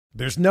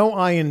There's no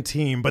I in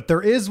team, but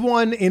there is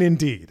one in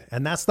Indeed,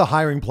 and that's the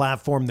hiring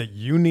platform that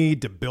you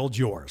need to build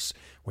yours.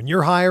 When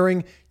you're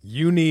hiring,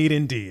 you need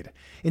Indeed.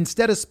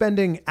 Instead of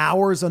spending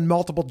hours on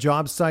multiple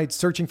job sites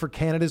searching for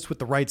candidates with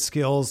the right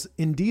skills,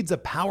 Indeed's a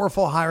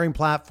powerful hiring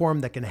platform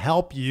that can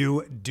help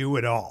you do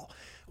it all.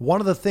 One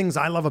of the things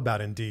I love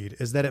about Indeed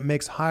is that it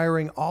makes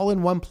hiring all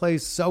in one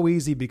place so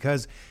easy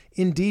because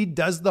Indeed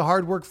does the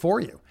hard work for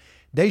you.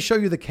 They show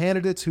you the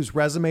candidates whose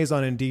resumes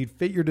on Indeed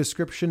fit your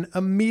description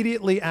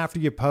immediately after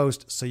you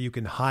post so you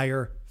can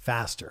hire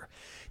faster.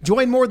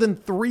 Join more than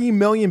 3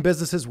 million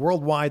businesses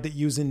worldwide that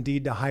use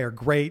Indeed to hire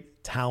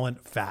great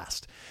talent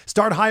fast.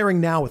 Start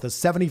hiring now with a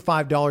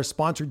 $75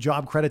 sponsored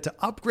job credit to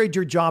upgrade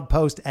your job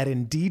post at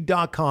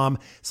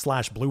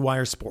Indeed.com/Blue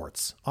Wire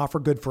Sports. Offer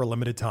good for a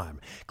limited time.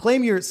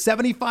 Claim your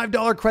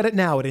 $75 credit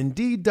now at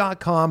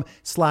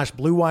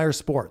Indeed.com/Blue Wire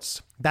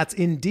Sports. That's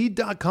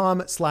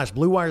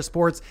Indeed.com/Blue Wire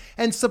Sports,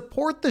 and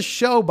support the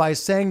show by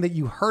saying that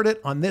you heard it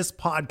on this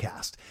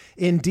podcast.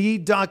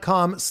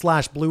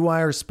 Indeed.com/Blue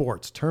Wire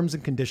Sports. Terms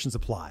and conditions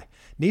apply.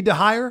 Need to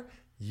hire?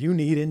 You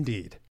need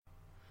Indeed.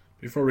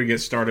 Before we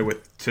get started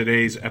with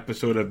today's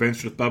episode of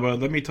Bench with Bubba,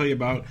 let me tell you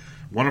about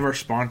one of our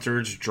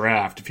sponsors,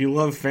 Draft. If you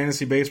love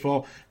fantasy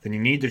baseball, then you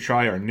need to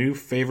try our new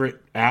favorite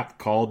app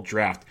called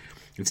Draft.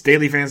 It's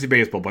daily fantasy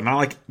baseball, but not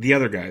like the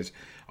other guys.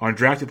 On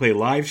Draft, you play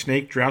live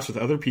snake drafts with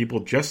other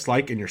people, just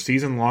like in your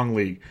season-long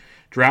league.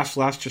 Drafts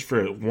last just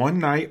for one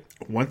night.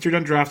 Once you're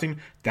done drafting,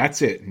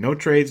 that's it. No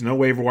trades, no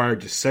waiver wire.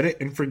 Just set it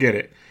and forget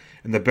it.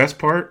 And the best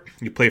part,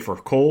 you play for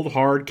cold,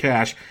 hard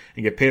cash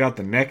and get paid out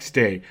the next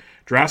day.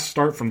 Drafts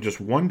start from just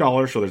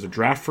 $1, so there's a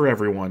draft for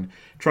everyone.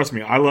 Trust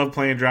me, I love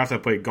playing draft. I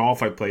play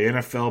golf, I play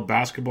NFL,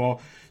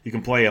 basketball. You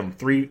can play you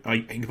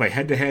can play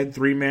head-to-head,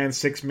 3-man,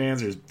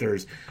 6-man.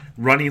 There's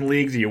running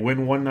leagues. You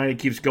win one night, it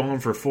keeps going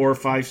for 4,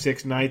 5,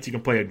 6 nights. You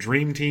can play a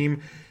dream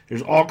team.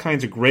 There's all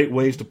kinds of great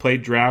ways to play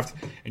draft,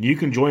 and you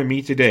can join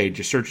me today.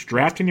 Just search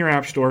Draft in your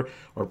app store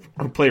or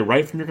play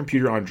right from your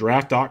computer on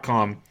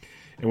draft.com.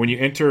 And when you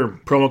enter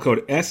promo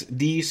code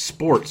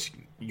SDSports,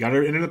 you got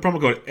to enter the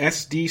promo code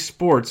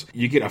SDSports.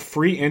 You get a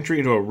free entry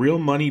into a real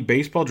money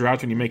baseball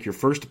draft when you make your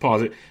first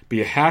deposit, but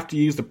you have to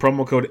use the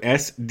promo code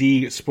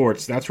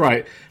SDSports. That's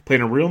right,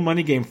 playing a real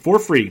money game for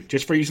free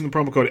just for using the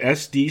promo code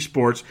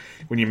SDSports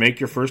when you make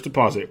your first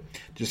deposit.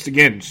 Just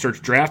again,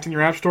 search Draft in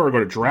your app store or go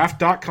to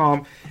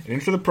draft.com and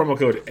enter the promo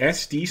code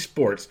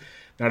SDSports.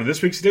 Now to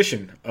this week's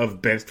edition of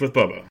Benched with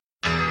Bubba.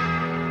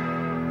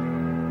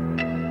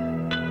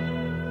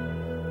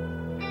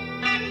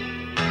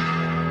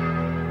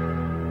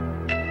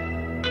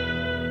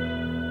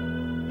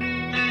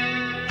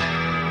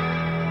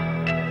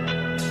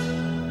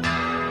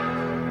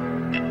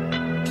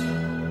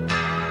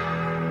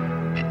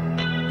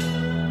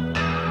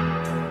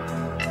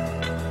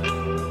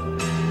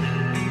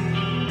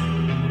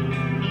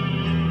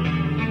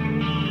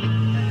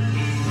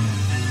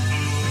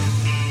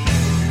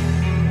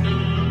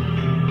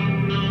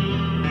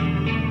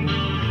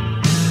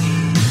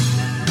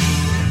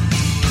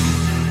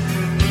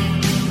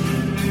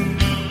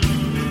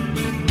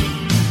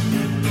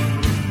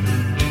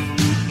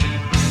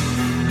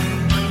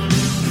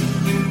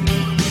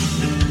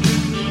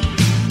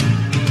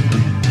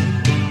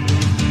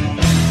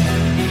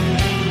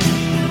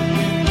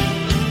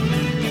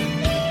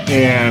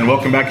 And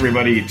welcome back,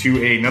 everybody,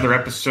 to another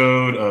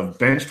episode of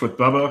Benched with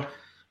Bubba,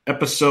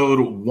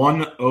 episode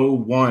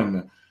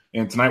 101.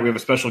 And tonight we have a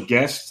special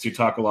guest to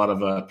talk a lot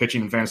of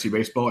pitching and fantasy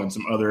baseball and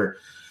some other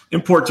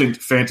important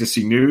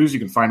fantasy news. You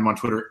can find him on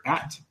Twitter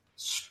at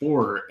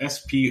Sporer,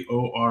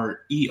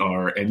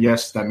 Sporer. And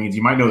yes, that means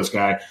you might know this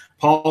guy,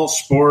 Paul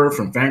Sporer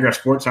from FanGraphs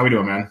Sports. How we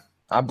doing, man?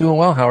 I'm doing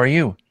well. How are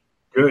you?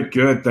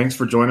 Good. Thanks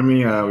for joining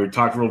me. We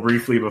talked real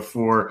briefly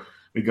before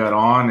we got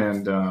on,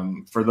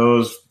 and for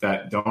those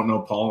that don't know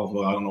Paul,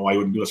 well, I don't know why you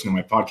wouldn't be listening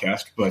to my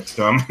podcast, but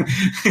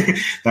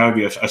that would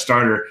be a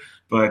starter.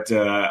 But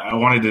I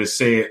wanted to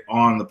say it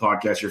on the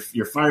podcast.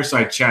 Your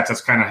fireside chats,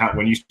 that's kind of how,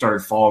 when you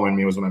started following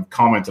me, was when I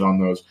commented on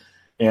those.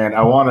 And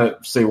I want to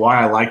say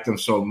why I like them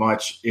so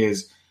much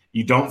is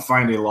you don't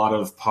find a lot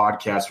of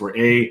podcasts where,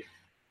 A,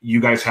 you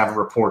guys have a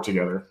rapport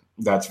together.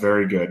 That's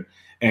very good.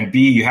 And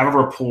B, you have a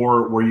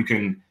rapport where you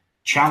can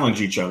challenge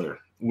each other,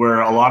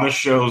 where a lot of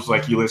shows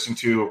like you listen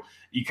to,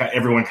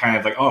 everyone kind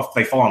of like, oh,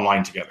 they fall in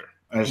line together.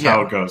 That's how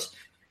it goes.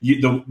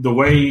 The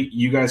way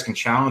you guys can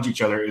challenge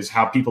each other is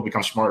how people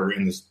become smarter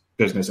in this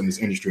business and this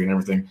industry and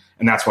everything.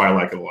 And that's why I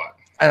like it a lot.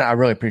 And I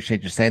really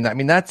appreciate you saying that. I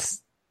mean,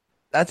 that's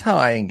how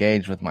I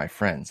engage with my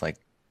friends. Like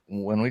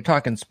when we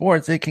talk in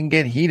sports, it can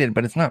get heated,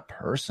 but it's not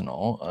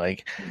personal.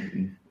 Like,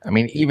 I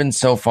mean, even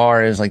so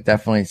far as like,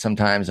 definitely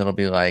sometimes it'll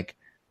be like,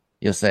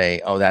 you'll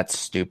say, oh, that's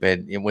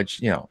stupid,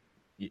 which, you know,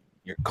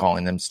 you're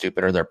calling them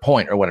stupid or their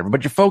point or whatever,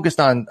 but you're focused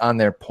on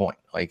their point.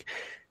 Like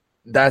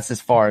that's as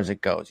far as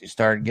it goes. You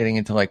start getting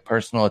into like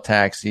personal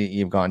attacks,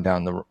 you've gone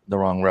down the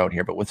wrong road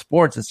here. But with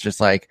sports, it's just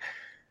like,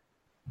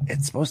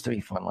 it's supposed to be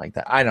fun like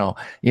that. I know,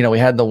 you know, we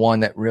had the one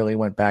that really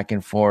went back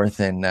and forth,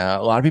 and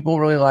a lot of people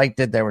really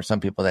liked it. There were some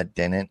people that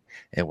didn't.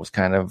 It was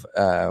kind of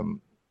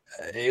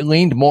it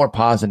leaned more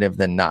positive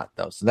than not,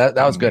 though. So that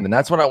was good. And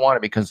that's what I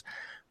wanted, because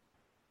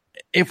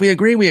if we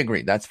agree, we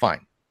agree. That's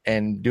fine.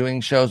 And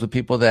doing shows with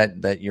people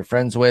that you're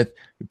friends with,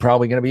 you're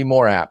probably going to be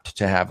more apt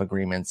to have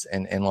agreements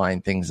and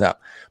line things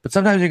up. But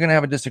sometimes you're going to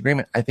have a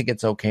disagreement. I think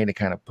it's okay to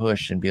kind of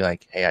push and be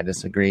like, hey, I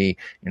disagree.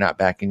 You're not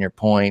backing your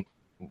point.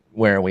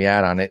 Where are we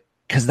at on it?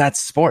 Because that's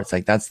sports.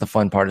 Like, that's the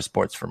fun part of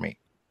sports for me.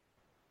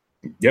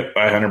 Yep,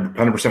 I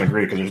 100%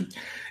 agree, because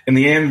in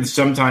the end,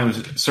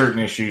 sometimes certain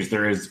issues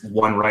there is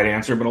one right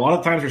answer, but a lot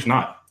of times there's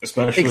not,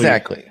 especially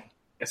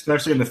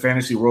in the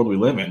fantasy world we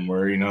live in,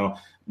 where,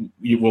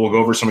 we'll go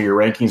over some of your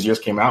rankings you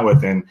just came out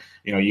with, and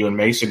you and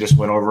Mason just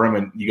went over them,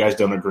 and you guys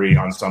don't agree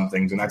on some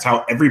things, and that's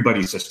how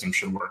everybody's system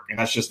should work, and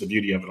that's just the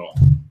beauty of it all.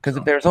 Because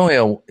if there's only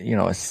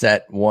a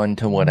set 1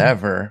 to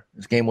whatever,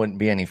 this game wouldn't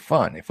be any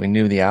fun. If we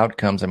knew the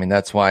outcomes, I mean,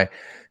 that's why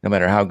no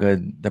matter how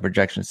good the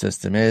projection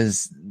system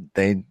is,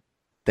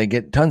 they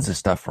get tons of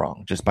stuff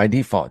wrong just by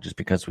default, just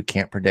because we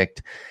can't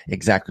predict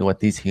exactly what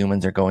these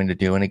humans are going to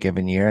do in a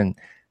given year, and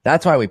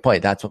that's why we play.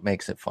 That's what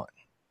makes it fun.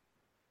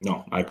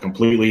 No, I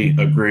completely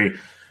agree.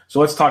 So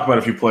let's talk about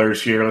a few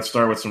players here. Let's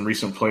start with some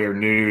recent player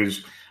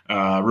news.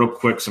 Real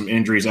quick, some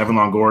injuries. Evan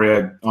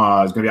Longoria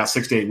is going to be out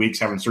 6 to 8 weeks,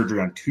 having surgery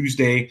on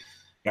Tuesday.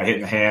 Got hit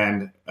in the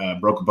hand,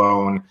 broke a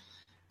bone.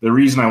 The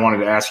reason I wanted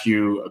to ask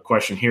you a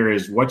question here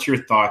is, what's your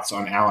thoughts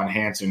on Alan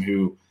Hansen,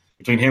 who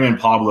between him and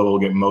Pablo will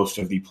get most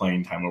of the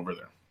playing time over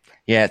there?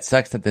 Yeah, it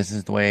sucks that this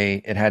is the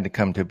way it had to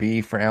come to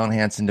be for Alan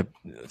Hansen to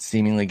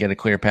seemingly get a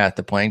clear path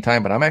to playing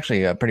time. But I'm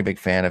actually a pretty big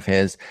fan of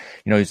his.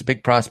 He's a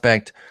big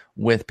prospect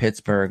with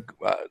Pittsburgh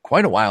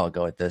quite a while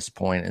ago at this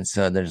point. And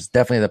so there's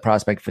definitely the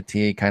prospect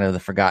fatigue, kind of the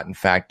forgotten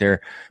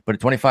factor. But a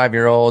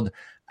 25-year-old,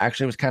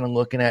 actually was kind of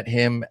looking at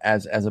him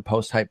as a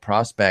post-hype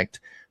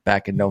prospect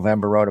back in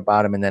November, wrote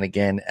about him. And then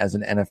again, as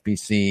an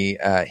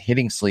NFBC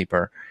hitting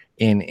sleeper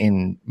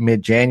in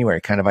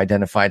mid-January, kind of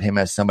identified him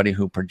as somebody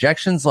who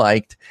projections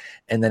liked.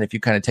 And then if you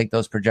kind of take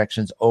those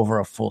projections over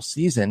a full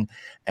season,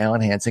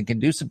 Alan Hansen can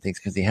do some things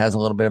because he has a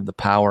little bit of the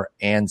power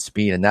and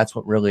speed. And that's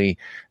what really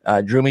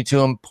drew me to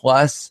him,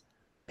 plus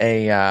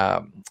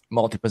a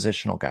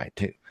multi-positional guy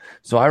too.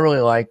 So I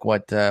really like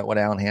what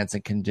Alan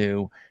Hansen can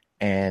do.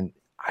 And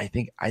I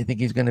think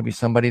he's going to be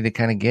somebody to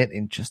kind of get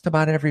in just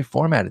about every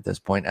format at this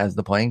point as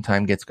the playing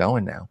time gets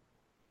going now.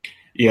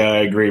 Yeah, I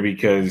agree,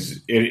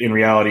 because in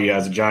reality,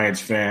 as a Giants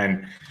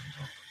fan,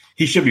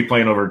 he should be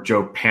playing over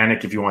Joe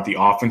Panic if you want the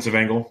offensive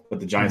angle. But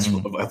the Giants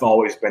have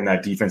always been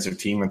that defensive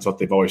team. That's what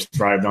they've always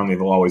thrived on. They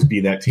will always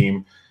be that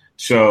team.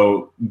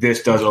 So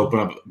this does open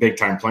up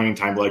big-time playing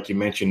time. Like you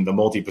mentioned, the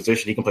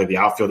multi-position. He can play the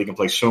outfield. He can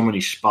play so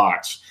many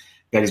spots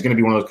that he's going to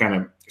be one of those kind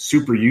of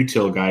super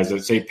util guys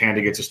that, say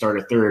Panda gets a start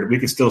at third, we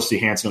could still see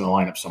Hansen in the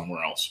lineup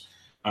somewhere else.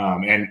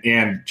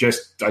 And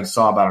just I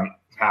saw about a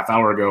half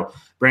hour ago,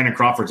 Brandon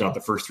Crawford's out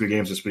the first 3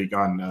 games this week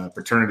on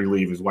paternity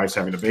leave. His wife's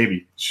having a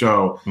baby.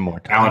 So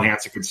Alan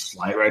Hansen could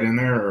slide right in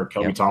there, or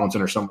Kelby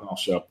Tomlinson or someone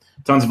else. So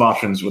tons of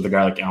options with a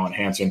guy like Alan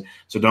Hansen.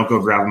 So don't go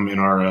grab him in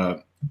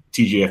our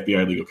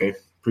TGFBI league, okay?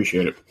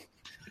 Appreciate it.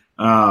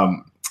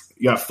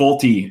 You got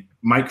Fulte.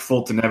 Mike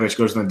Fultonevich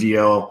goes on the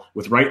DL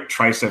with right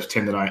triceps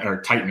tendonitis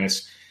or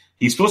tightness.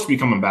 He's supposed to be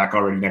coming back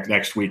already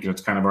next week, and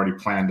it's kind of already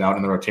planned out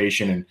in the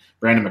rotation. And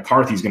Brandon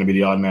McCarthy's going to be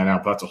the odd man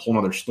out, but that's a whole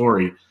other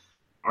story.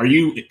 Are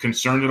you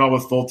concerned at all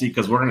with Fulte?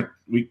 Because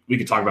we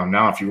could talk about him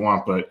now if you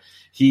want, but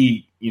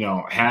he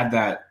had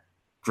that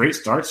great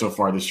start so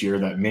far this year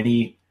that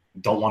many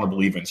don't want to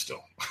believe in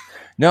still.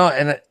 No,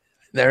 and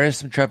there is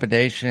some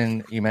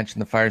trepidation. You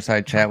mentioned the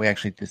fireside chat. We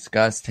actually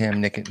discussed him.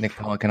 Nick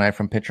Pollock and I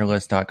from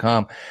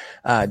PitcherList.com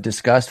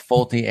discussed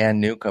Fulte and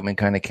Newcomb and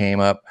kind of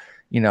came up,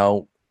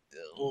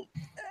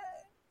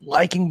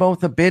 liking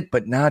both a bit,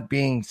 but not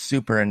being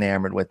super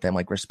enamored with them,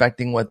 like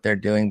respecting what they're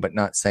doing, but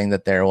not saying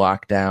that they're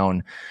locked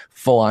down,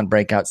 full on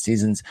breakout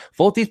seasons.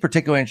 Fulte's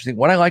particularly interesting.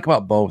 What I like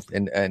about both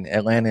and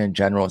Atlanta in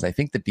general is I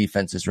think the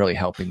defense is really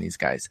helping these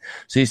guys.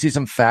 So you see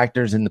some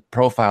factors in the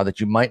profile that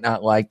you might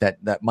not like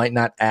that might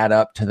not add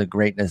up to the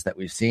greatness that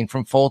we've seen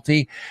from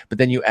Fulte, but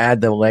then you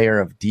add the layer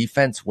of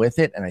defense with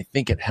it. And I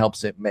think it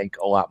helps it make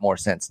a lot more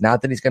sense.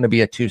 Not that he's going to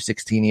be a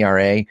 2.16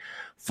 ERA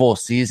full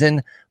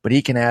season, but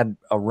he can add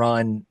a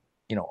run,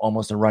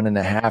 almost a run and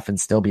a half and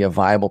still be a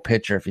viable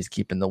pitcher if he's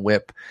keeping the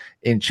whip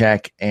in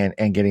check and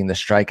getting the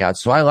strikeouts.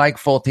 So I like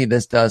Fulte.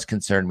 This does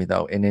concern me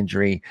though, an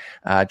injury,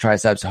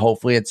 triceps.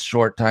 Hopefully it's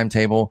short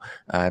timetable.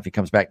 If he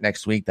comes back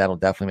next week, that'll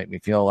definitely make me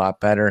feel a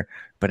lot better.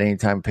 But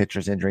anytime a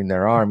pitcher's injuring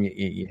their arm,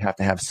 you have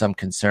to have some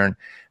concern.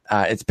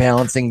 It's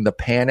balancing the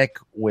panic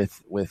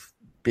with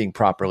being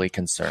properly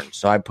concerned.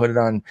 So I put it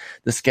on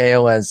the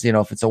scale as,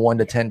 if it's a 1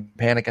 to 10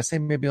 panic, I say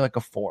maybe like a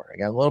 4. I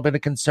got a little bit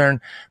of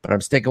concern, but I'm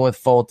sticking with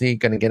Fulte,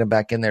 going to get him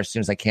back in there as soon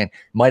as I can.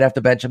 Might have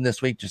to bench him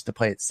this week just to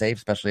play it safe,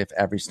 especially if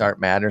every start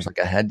matters, like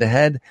a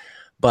head-to-head.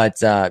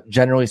 But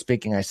generally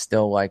speaking, I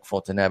still like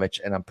Fultonevich,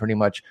 and I'm pretty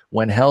much,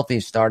 when healthy,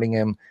 starting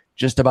him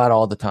just about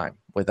all the time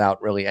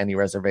without really any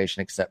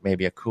reservation, except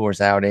maybe a Coors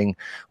outing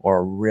or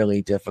a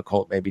really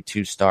difficult maybe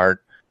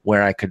 2-start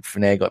where I could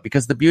finagle it.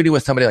 Because the beauty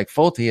with somebody like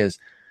Fulte is,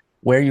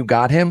 where you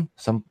got him.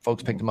 Some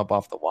folks picked him up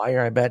off the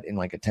wire, I bet, in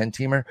like a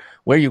 10-teamer.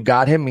 Where you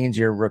got him means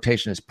your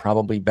rotation is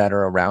probably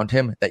better around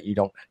him, that you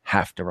don't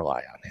have to rely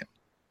on him.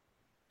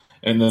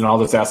 And then I'll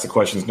just ask the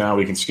questions now.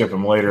 We can skip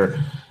him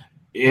later.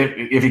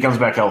 If he comes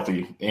back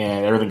healthy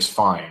and everything's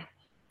fine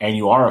and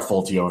you are a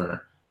Fulte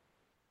owner,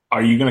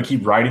 are you going to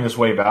keep riding this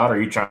wave out, or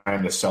are you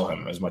trying to sell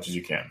him as much as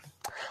you can?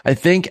 I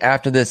think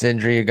after this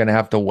injury, you're going to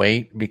have to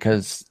wait,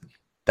 because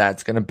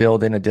that's going to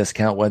build in a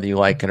discount whether you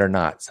like it or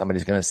not.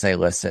 Somebody's going to say,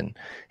 listen,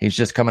 he's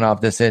just coming off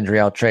this injury,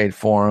 I'll trade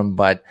for him,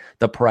 but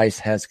the price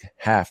has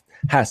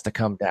to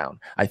come down,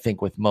 I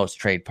think, with most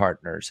trade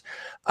partners.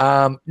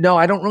 No,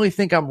 I don't really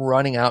think I'm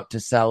running out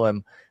to sell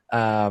him.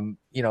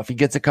 If he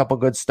gets a couple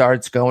good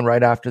starts going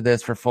right after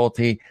this for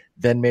Fulte,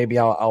 then maybe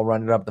I'll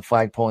run it up the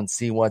flagpole and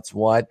see what's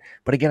what.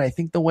 But again, I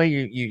think the way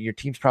your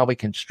team's probably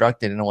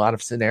constructed in a lot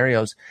of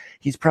scenarios,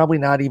 he's probably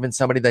not even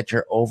somebody that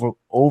you're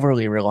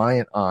overly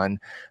reliant on.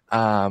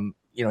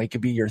 He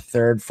could be your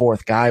third,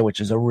 fourth guy,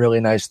 which is a really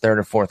nice third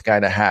or fourth guy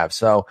to have.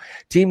 So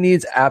team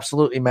needs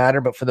absolutely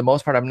matter, but for the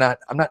most part, I'm not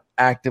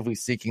actively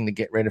seeking to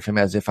get rid of him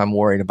as if I'm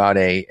worried about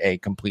a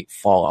complete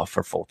fall off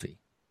for Fulte.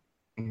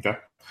 Okay.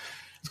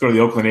 Let's go to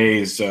the Oakland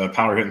A's,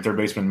 power hitting third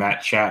baseman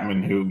Matt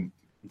Chapman, who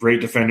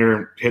great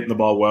defender, hitting the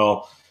ball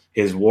well.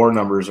 His WAR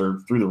numbers are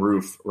through the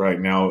roof right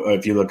now.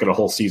 If you look at a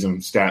whole season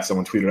stat,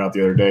 someone tweeted out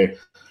the other day.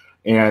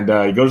 And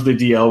he goes to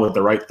the DL with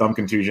the right thumb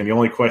contusion. The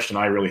only question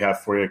I really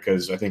have for you,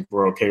 because I think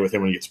we're okay with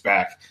him when he gets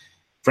back,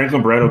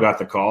 Franklin Barreto got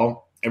the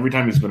call. Every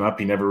time he's been up,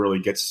 he never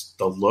really gets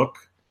the look.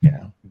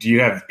 Yeah. Do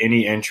you have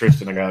any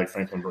interest in a guy like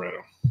Franklin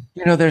Barreto?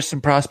 There's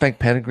some prospect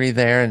pedigree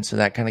there, and so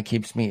that kind of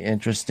keeps me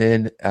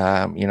interested.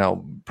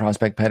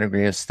 Prospect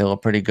pedigree is still a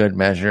pretty good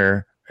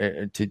measure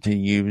to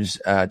use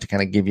to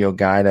kind of give you a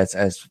guy that's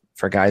as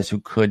for guys who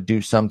could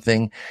do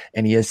something.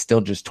 And he is still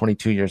just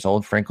 22 years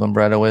old, Franklin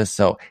Barreto is,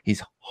 so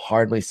he's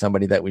hardly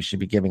somebody that we should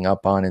be giving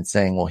up on and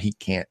saying, well, he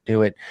can't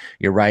do it.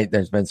 You're right.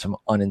 There's been some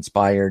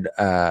uninspired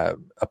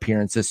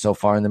appearances so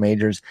far in the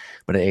majors,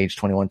 but at age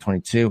 21,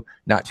 22,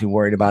 not too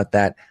worried about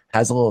that.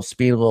 Has a little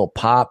speed, a little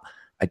pop.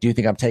 I do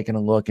think I'm taking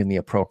a look in the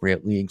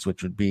appropriate leagues,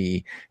 which would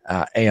be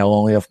AL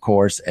only, of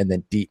course, and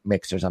then deep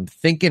mixers. I'm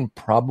thinking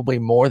probably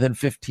more than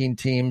 15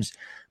 teams,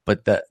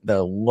 but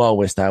the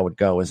lowest I would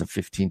go is a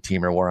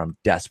 15-teamer where I'm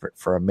desperate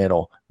for a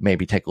middle.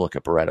 Maybe take a look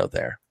at Barreto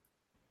there.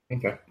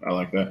 Okay, I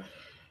like that.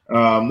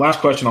 Last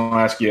question I'll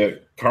ask you.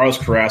 Carlos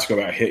Carrasco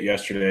got hit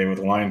yesterday with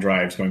line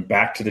drives going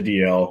back to the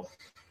DL.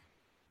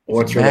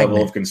 What's your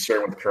level of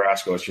concern with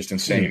Carrasco? It's just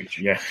insane. Huge.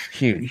 Yeah.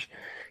 Huge.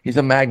 He's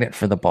a magnet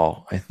for the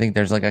ball. I think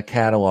there's like a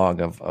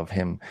catalog of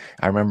him.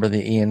 I remember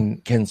the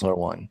Ian Kinsler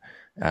one.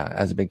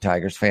 As a big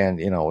Tigers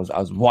fan, I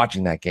was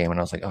watching that game and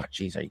I was like, oh,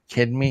 geez, are you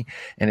kidding me?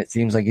 And it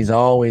seems like he's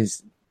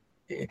always –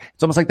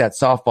 it's almost like that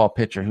softball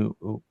pitcher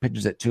who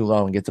pitches it too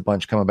low and gets a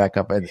bunch coming back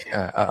up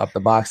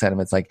the box at him.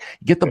 It's like,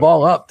 get the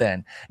ball up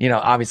then.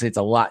 Obviously it's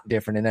a lot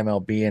different in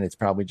MLB, and it's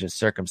probably just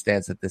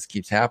circumstance that this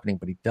keeps happening,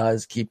 but he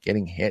does keep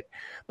getting hit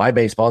by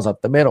baseballs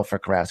up the middle for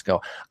Carrasco.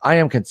 I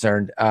am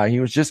concerned. He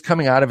was just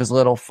coming out of his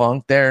little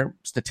funk there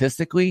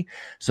statistically,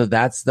 so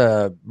that's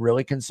the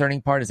really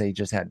concerning part, is that he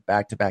just had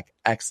back-to-back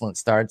excellent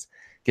starts.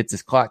 Gets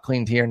his clock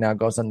cleaned here, now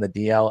goes on the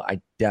DL.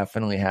 I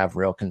definitely have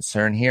real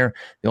concern here.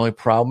 The only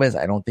problem is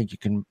I don't think you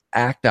can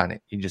act on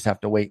it. You just have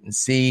to wait and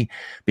see,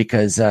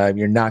 because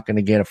you're not going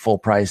to get a full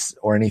price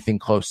or anything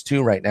close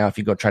to right now if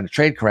you go try to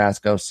trade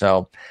Carrasco.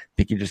 So I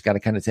think you just got to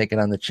kind of take it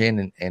on the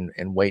chin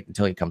and wait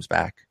until he comes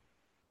back.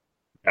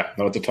 Yeah,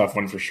 no, it's a tough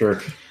one for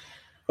sure.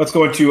 Let's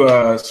go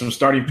into some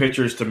starting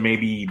pitchers to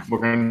maybe – we're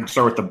going to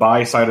start with the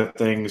buy side of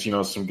things.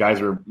 Some guys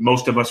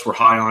most of us were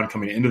high on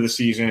coming into the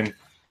season.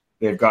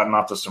 They've gotten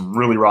off to some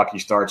really rocky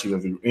starts, either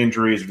through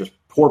injuries or just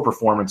poor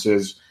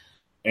performances.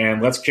 And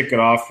let's kick it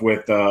off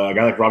with a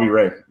guy like Robbie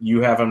Ray.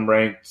 You have him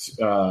ranked,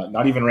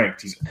 not even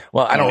ranked.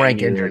 I don't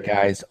rank injured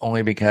guys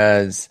only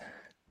because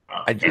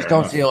I just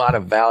don't see a lot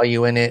of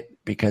value in it,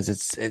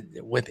 because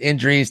with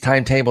injuries,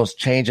 timetables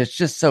change. It's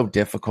just so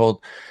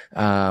difficult.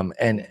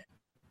 And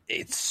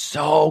it's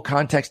so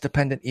context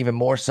dependent, even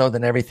more so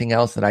than everything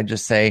else, that I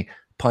just say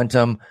punt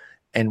them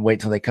and wait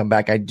till they come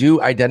back. I do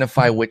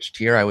identify which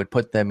tier I would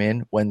put them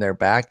in when they're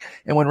back.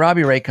 And when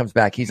Robbie Ray comes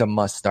back, he's a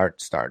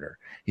must-start starter.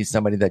 He's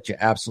somebody that you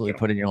absolutely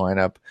put in your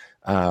lineup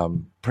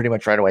pretty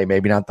much right away.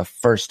 Maybe not the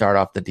first start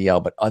off the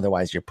DL, but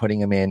otherwise you're putting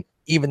him in.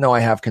 Even though I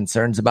have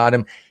concerns about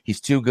him,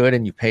 he's too good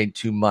and you paid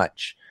too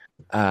much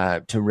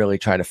to really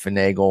try to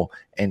finagle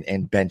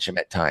and bench him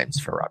at times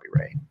for Robbie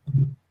Ray.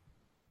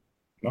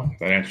 No,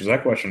 that answers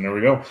that question. There we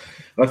go.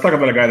 Let's talk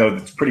about a guy, though,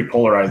 that's pretty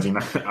polarizing.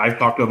 I've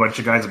talked to a bunch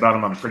of guys about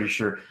him. I'm pretty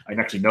sure I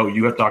actually know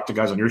you have talked to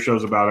guys on your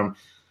shows about him.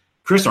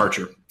 Chris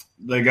Archer,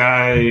 the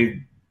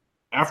guy,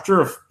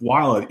 after a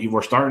while,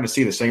 we're starting to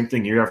see the same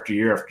thing year after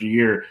year after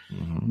year.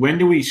 Mm-hmm. When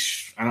do we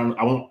I don't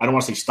want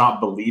to say stop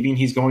believing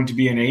he's going to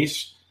be an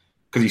ace,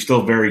 because he's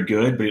still very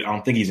good, but I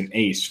don't think he's an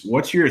ace.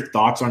 What's your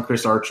thoughts on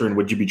Chris Archer, and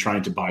would you be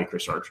trying to buy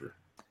Chris Archer?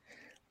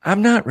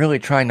 I'm not really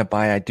trying to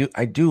buy.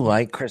 I do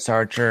like Chris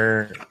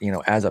Archer,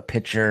 as a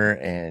pitcher,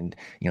 and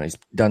he's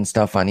done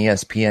stuff on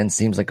ESPN.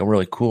 Seems like a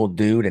really cool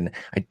dude, and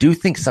I do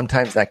think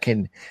sometimes that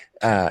can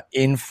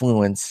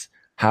influence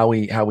how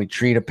we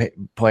treat a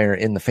player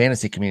in the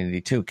fantasy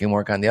community too. Can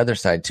work on the other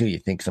side too. You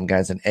think some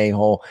guy's an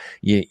a-hole,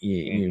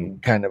 you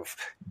kind of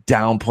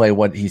downplay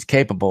what he's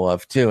capable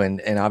of too,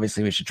 and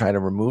obviously we should try to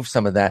remove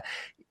some of that.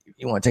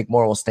 You want to take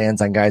moral stands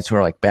on guys who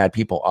are like bad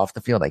people off the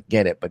field. I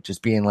get it, but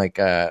just being like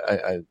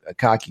a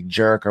cocky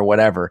jerk or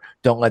whatever,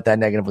 don't let that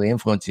negatively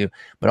influence you.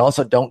 But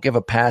also don't give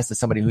a pass to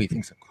somebody who you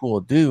think's a cool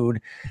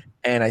dude.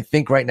 And I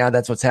think right now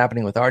that's what's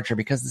happening with Archer,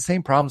 because the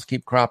same problems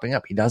keep cropping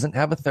up. He doesn't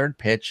have a third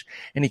pitch,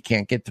 and he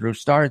can't get through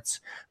starts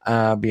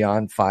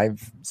beyond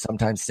 5,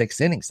 sometimes 6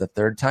 innings. The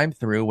third time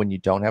through, when you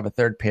don't have a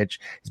third pitch,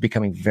 is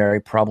becoming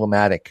very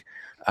problematic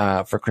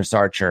for Chris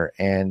Archer,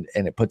 and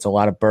it puts a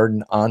lot of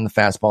burden on the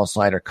fastball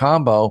slider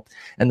combo.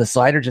 And the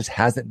slider just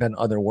hasn't been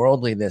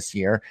otherworldly this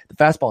year. The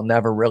fastball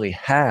never really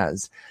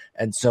has.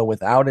 And so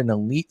without an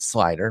elite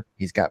slider,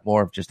 he's got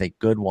more of just a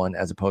good one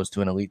as opposed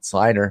to an elite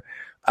slider.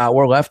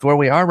 We're left where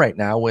we are right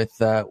now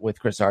with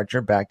Chris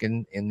Archer back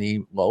in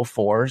the low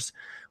 4s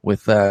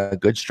with a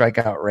good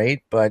strikeout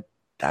rate, but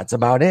that's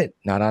about it.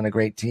 Not on a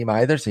great team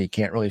either, so you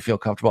can't really feel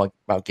comfortable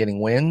about getting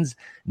wins.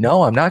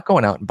 No, I'm not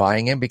going out and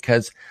buying him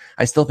because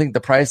I still think the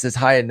price is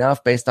high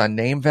enough based on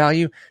name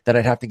value that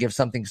I'd have to give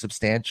something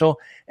substantial,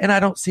 and I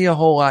don't see a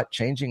whole lot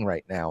changing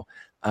right now.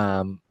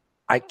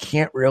 I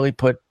can't really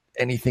put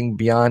anything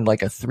beyond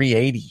like a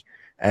 380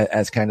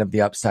 as kind of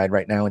the upside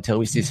right now until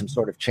we see some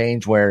sort of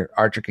change where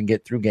Archer can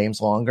get through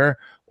games longer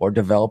or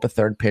develop a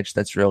third pitch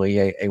that's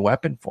really a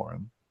weapon for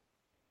him.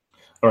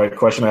 All right,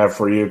 question I have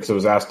for you, because it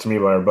was asked to me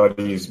by our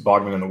buddies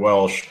Bogman and the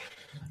Welsh.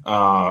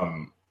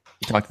 You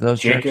talk to those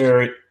Jake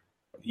Arrieta,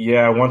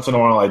 yeah, once in a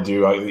while I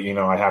do.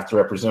 I have to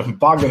represent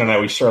Bogman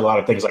and we share a lot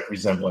of things like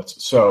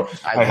resemblance, so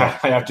I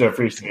have to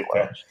appreciate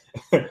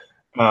that.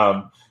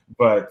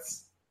 But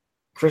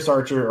Chris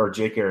Archer or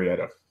Jake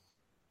Arrieta?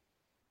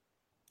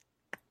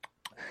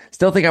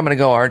 Still think I'm going to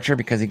go Archer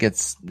because he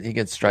gets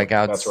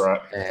strikeouts. That's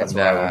right. That's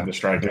why I win the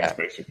strikeouts,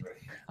 basically.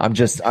 I'm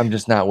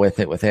just not with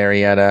it with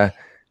Arrieta.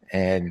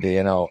 And,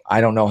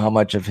 I don't know how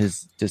much of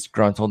his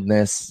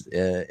disgruntledness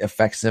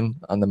affects him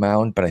on the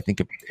mound, but I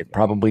think it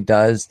probably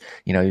does.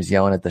 He was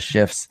yelling at the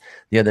shifts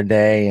the other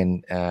day,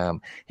 and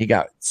he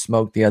got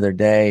smoked the other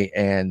day,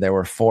 and there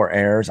were 4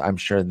 errors. I'm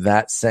sure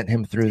that sent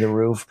him through the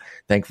roof.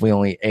 Thankfully,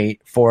 only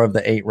 4 of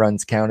the 8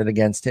 runs counted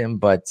against him.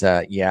 But,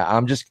 I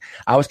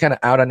was kind of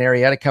out on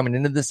Arrieta coming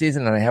into the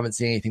season, and I haven't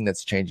seen anything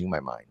that's changing my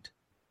mind.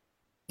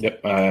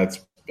 Yep, it's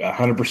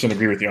 100%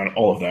 agree with you on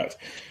all of that.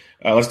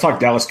 Let's talk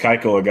Dallas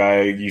Keuchel, a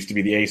guy who used to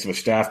be the ace of a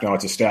staff. Now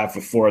it's a staff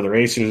with 4 other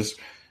aces.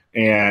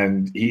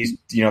 And he's,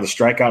 the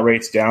strikeout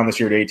rate's down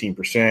this year to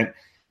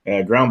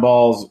 18%. Ground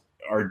balls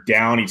are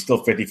down. He's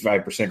still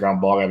 55%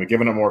 ground ball guy, but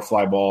giving up more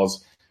fly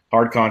balls.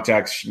 Hard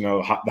contacts,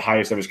 the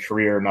highest of his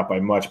career, not by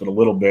much, but a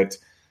little bit.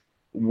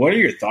 What are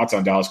your thoughts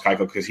on Dallas Keuchel?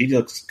 Because he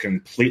looks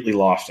completely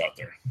lost out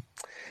there.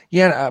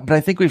 Yeah, but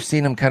I think we've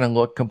seen him kind of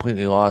look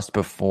completely lost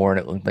before, and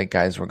it looked like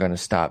guys were going to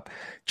stop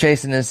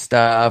chasing his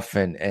stuff,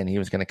 and he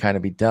was going to kind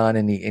of be done,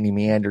 and he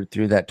meandered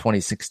through that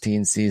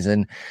 2016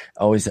 season.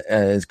 Always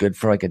is good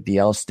for like a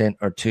DL stint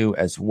or 2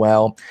 as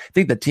well. I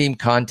think the team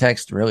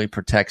context really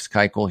protects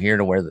Keuchel here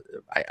to where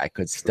I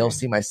could still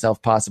see myself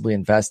possibly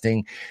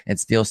investing and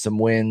steal some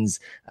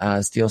wins,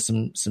 steal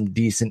some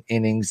decent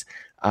innings.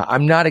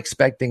 I'm not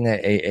expecting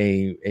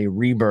a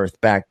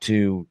rebirth back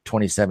to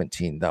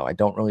 2017, though. I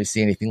don't really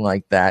see anything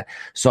like that.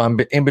 So I'm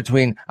in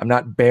between. I'm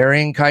not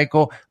burying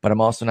Keuchel, but I'm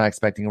also not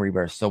expecting a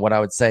rebirth. So what I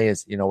would say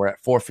is, we're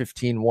at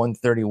 415,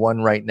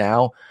 131 right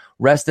now.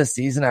 Rest of the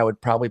season, I would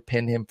probably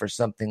pin him for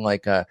something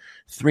like a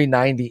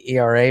 3.90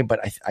 ERA, but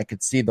I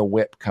could see the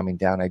whip coming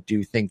down. I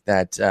do think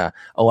that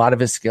a lot of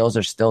his skills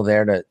are still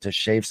there to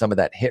shave some of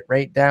that hit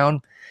rate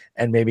down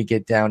and maybe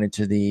get down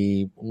into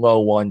the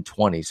low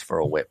 120s for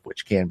a whip,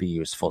 which can be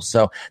useful.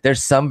 So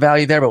there's some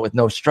value there, but with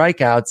no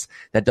strikeouts,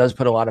 that does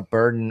put a lot of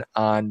burden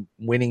on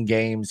winning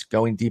games,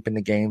 going deep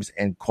into games,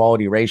 and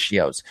quality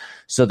ratios.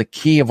 So the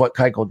key of what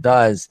Keuchel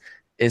does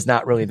is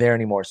not really there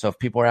anymore. So if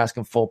people are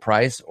asking full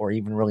price or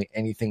even really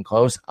anything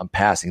close, I'm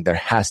passing. There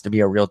has to be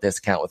a real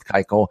discount with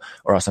Keuchel,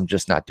 or else I'm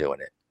just not doing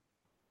it.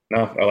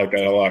 No, I like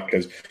that a lot,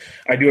 because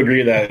I do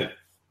agree that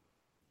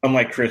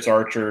unlike Chris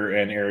Archer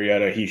and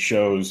Arrieta, he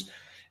shows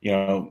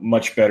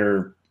much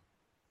better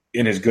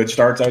in his good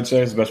starts, I'd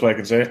say, is the best way I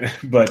can say it.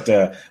 But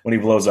when he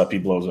blows up, he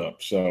blows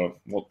up. So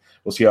we'll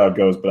see how it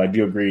goes. But I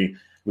do agree.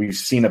 We've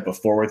seen it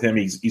before with him.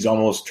 He's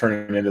almost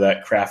turning into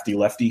that crafty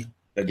lefty.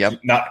 Yep.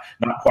 Not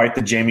quite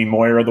the Jamie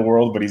Moyer of the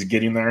world, but he's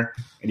getting there.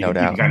 And you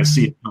can kind of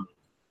see it.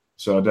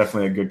 So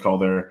definitely a good call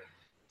there.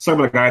 Let's talk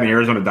about a guy in the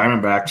Arizona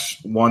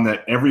Diamondbacks, one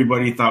that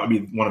everybody thought would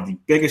be one of the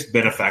biggest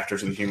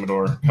benefactors of the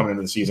Humidor coming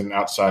into the season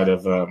outside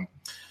of I'm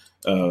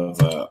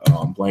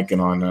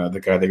blanking on the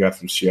guy they got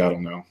from Seattle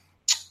now.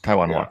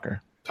 Taijuan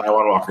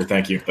Walker,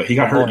 thank you. But he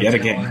got hurt yet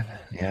again.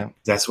 Yeah.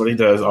 That's what he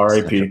does,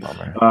 R.I.P.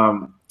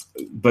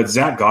 But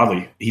Zach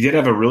Godley, he did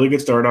have a really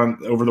good start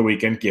over the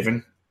weekend,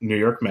 given New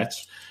York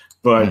Mets.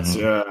 But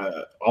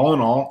all in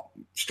all,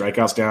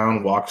 strikeouts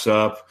down, walks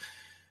up.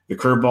 The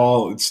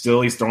curveball,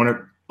 he's throwing it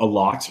a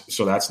lot,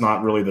 so that's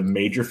not really the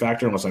major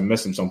factor unless I'm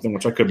missing something,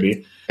 which I could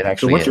be. It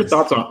actually so what's is. Your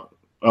thoughts on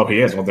 – oh,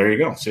 he is. Well, there you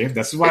go. See,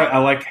 this is why I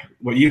like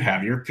what you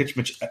have. You're a pitch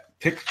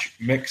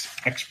mix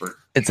expert.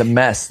 It's a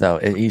mess, though.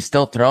 He's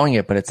still throwing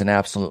it, but it's an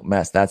absolute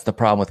mess. That's the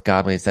problem with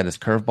Godley, is that his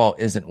curveball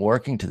isn't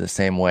working to the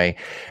same way.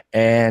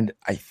 And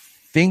I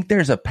think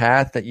there's a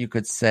path that you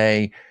could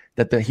say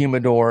that the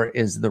humidor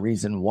is the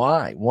reason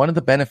why. One of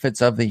the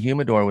benefits of the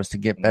humidor was to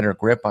get better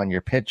grip on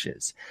your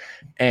pitches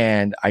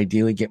and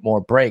ideally get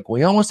more break. Well,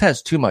 he almost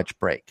has too much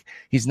break.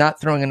 He's not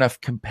throwing enough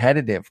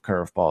competitive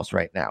curveballs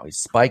right now. He's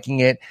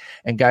spiking it,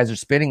 and guys are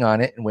spitting on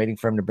it and waiting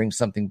for him to bring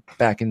something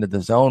back into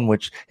the zone,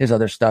 which his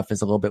other stuff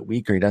is a little bit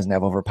weaker. He doesn't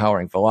have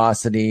overpowering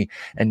velocity,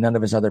 and none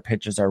of his other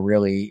pitches are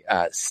really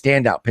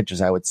standout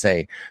pitches, I would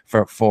say,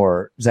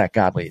 for Zach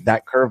Godley.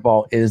 That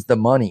curveball is the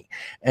money.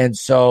 And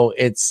so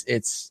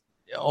it's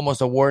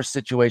almost a worse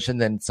situation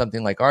than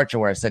something like Archer,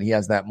 where I said he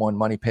has that one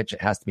money pitch.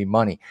 It has to be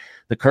money.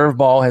 The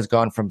curveball has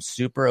gone from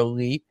super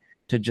elite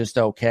to just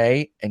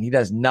okay, and he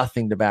does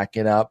nothing to back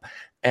it up,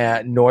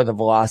 nor the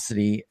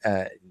velocity,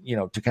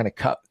 to kind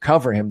of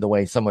cover him the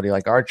way somebody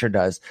like Archer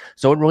does.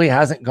 So it really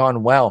hasn't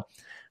gone well.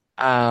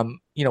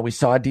 We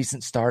saw a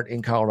decent start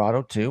in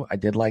Colorado too. I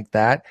did like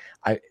that.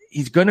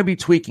 He's going to be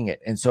tweaking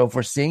it. And so if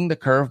we're seeing the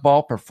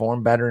curveball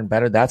perform better and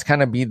better, that's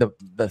kind of be the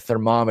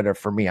thermometer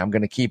for me. I'm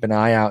going to keep an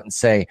eye out and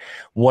say,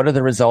 what are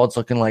the results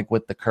looking like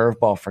with the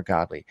curveball for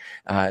Godley?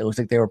 It looks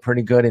like they were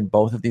pretty good in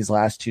both of these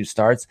last two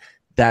starts.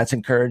 That's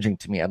encouraging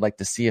to me. I'd like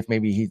to see if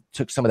maybe he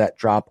took some of that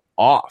drop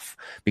off,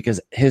 because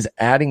his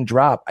adding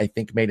drop, I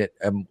think, made it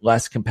a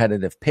less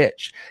competitive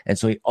pitch. And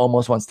so he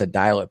almost wants to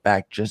dial it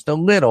back just a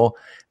little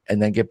and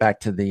then get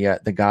back to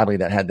the Godley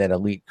that had that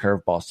elite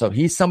curveball. So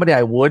he's somebody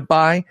I would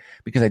buy,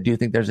 because I do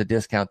think there's a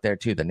discount there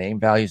too. The name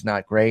value is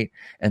not great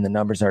and the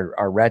numbers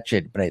are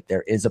wretched, but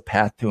there is a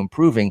path to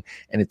improving,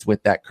 and it's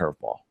with that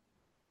curveball.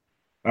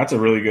 That's a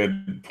really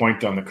good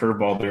point on the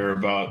curveball there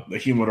about the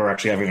humidor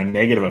actually having a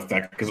negative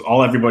effect, because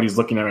all everybody's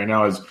looking at right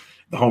now is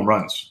the home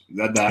runs,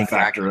 that exactly.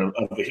 Factor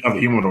of the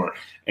humidor.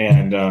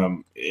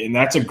 And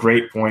that's a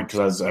great point,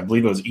 because I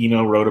believe it was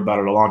Eno wrote about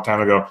it a long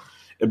time ago,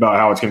 about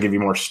how it's going to give you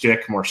more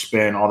stick, more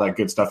spin, all that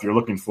good stuff you're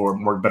looking for,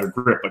 better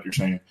grip, like you're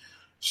saying.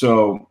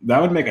 So that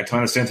would make a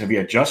ton of sense if you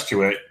adjust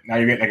to it. Now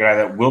you're getting a guy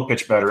that will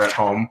pitch better at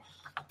home.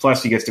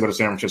 Plus he gets to go to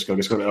San Francisco,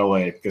 gets to go to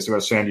LA, gets to go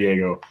to San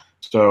Diego.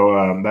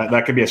 So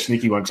that could be a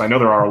sneaky one, because I know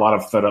there are a lot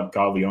of fed up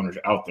Godley owners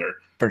out there.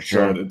 For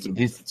sure. So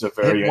it's a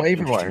very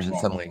waiver wires in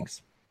some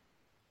leagues.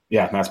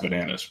 Yeah, that's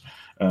bananas.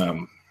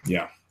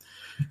 Yeah.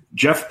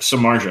 Jeff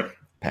Samardzija.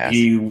 Pass.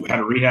 He had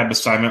a rehab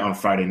assignment on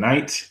Friday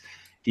night.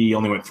 He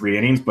only went 3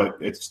 innings, but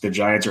the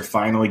Giants are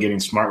finally getting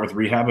smart with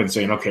rehab and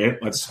saying, okay,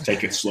 let's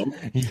take it slow.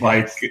 Yes.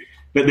 Like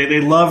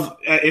they love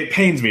 – it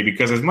pains me,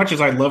 because as much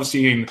as I love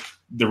seeing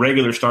the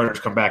regular starters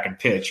come back and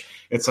pitch,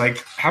 it's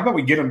like, how about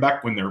we get them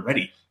back when they're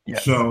ready?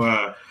 Yes.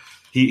 So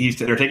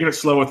they're taking it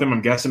slow with him.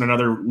 I'm guessing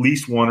another at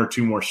least 1 or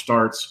 2 more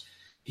starts.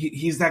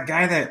 He's that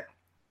guy that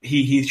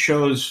he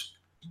shows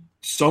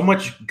so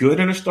much good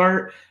in a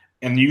start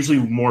and usually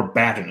more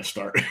bad in a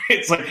start.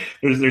 It's like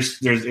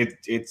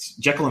it's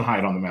Jekyll and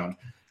Hyde on the mound.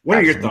 What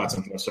are your thoughts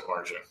on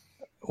Samardzija?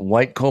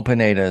 White Cole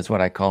Pineda is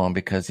what I call him,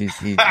 because he's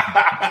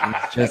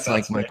just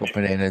like Michael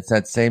Pineda. It's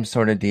that same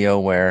sort of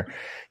deal where,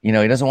 he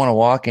doesn't want to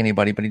walk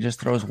anybody, but he just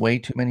throws way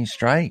too many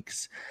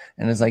strikes.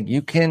 And it's like,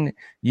 you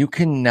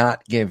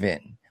cannot give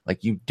in.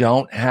 Like, you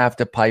don't have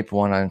to pipe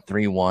one on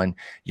 3-1.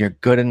 You're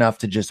good enough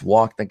to just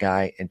walk the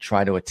guy and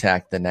try to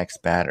attack the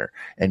next batter.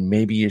 And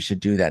maybe you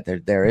should do that.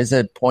 There is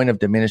a point of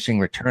diminishing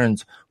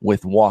returns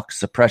with walk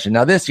suppression.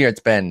 Now, this year it's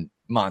been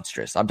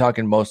monstrous. I'm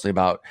talking mostly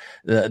about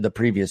the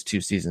previous 2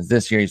 seasons.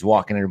 This year he's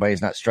walking everybody.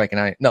 He's not striking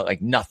out. No,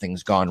 like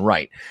nothing's gone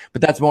right.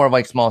 But that's more of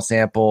like small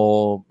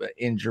sample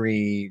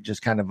injury,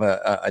 just kind of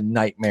a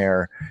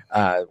nightmare,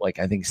 like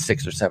I think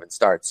 6 or 7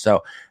 starts.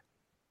 So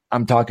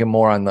I'm talking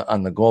more on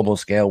the global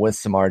scale with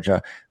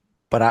Samardzija,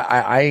 but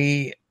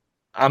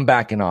I'm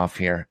backing off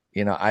here.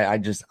 I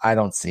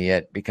don't see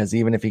it, because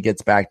even if he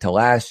gets back to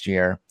last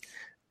year,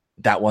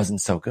 that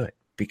wasn't so good,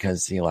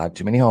 because he allowed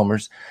too many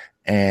homers.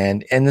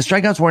 And the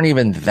strikeouts weren't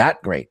even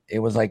that great. It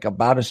was like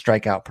about a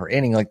strikeout per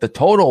inning. Like the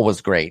total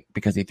was great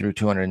because he threw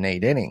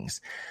 208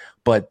 innings,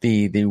 but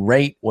the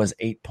rate was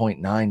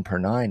 8.9 per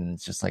 9. And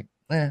it's just like,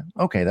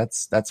 okay,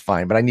 that's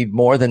fine. But I need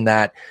more than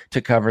that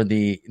to cover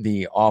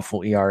the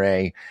awful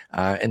ERA.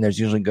 And there's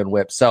usually good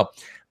whips. So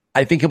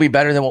I think he'll be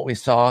better than what we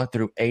saw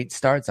through 8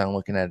 starts. I'm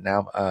looking at it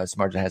now.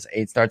 Samardzija has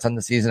 8 starts on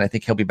the season. I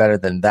think he'll be better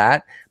than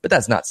that, but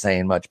that's not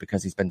saying much,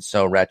 because he's been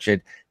so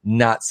wretched.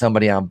 Not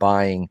somebody I'm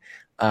buying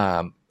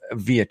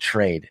via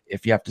trade.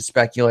 If you have to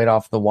speculate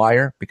off the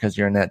wire because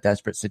you're in that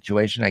desperate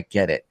situation, I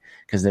get it,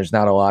 because there's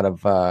not a lot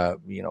of a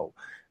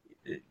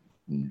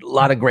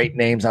lot of great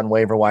names on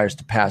waiver wires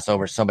to pass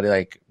over somebody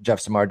like Jeff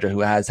Samardzija, who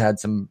has had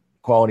some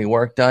quality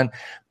work done.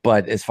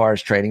 But as far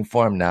as trading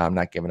for him, I'm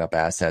not giving up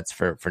assets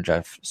for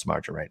Jeff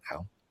Smarger right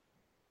now.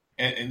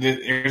 And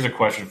here's a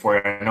question for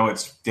you. I know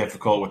it's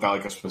difficult without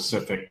like a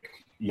specific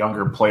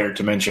younger player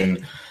to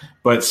mention,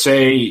 but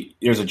say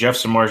there's a Jeff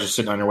Smarger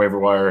sitting on your waiver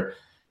wire,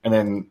 and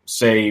then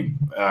say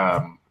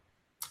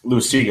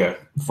Luciga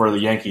for the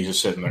Yankees is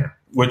sitting there.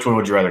 Which one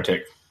would you rather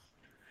take?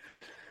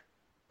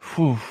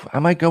 I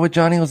might go with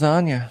Johnny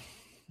Lasagna.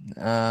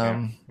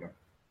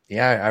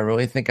 I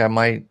really think I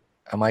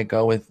might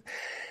go with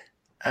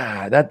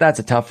that's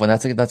a tough one.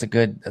 That's a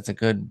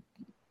good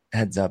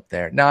heads up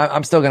there. Now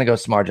I'm still going to go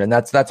Smarger, and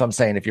that's what I'm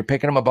saying. If you're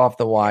picking him up off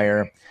the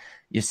wire,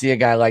 you see a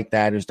guy like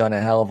that who's done a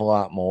hell of a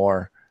lot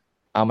more.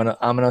 I'm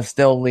gonna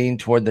still lean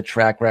toward the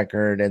track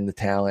record and the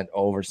talent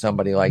over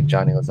somebody like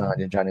Johnny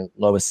Lasagna, Johnny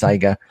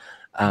Loisaiga.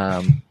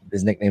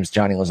 His nickname's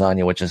Johnny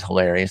Lasagna, which is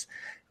hilarious.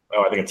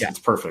 Oh, I think it's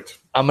perfect.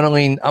 I'm gonna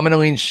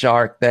lean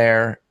Shark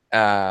there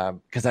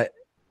because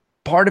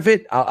part of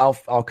it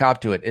I'll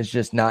cop to it is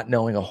just not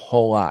knowing a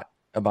whole lot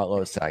about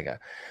Loisaiga.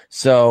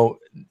 So,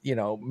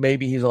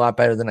 maybe he's a lot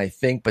better than I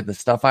think, but the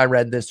stuff I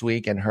read this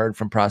week and heard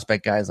from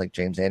prospect guys like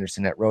James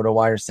Anderson at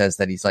RotoWire says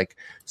that he's like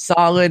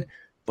solid,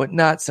 but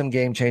not some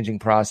game-changing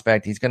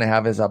prospect. He's going to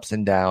have his ups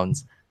and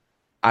downs.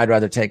 I'd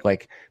rather take,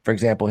 like, for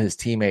example, his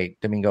teammate,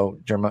 Domingo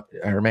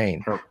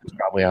Germain, who's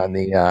probably on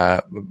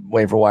the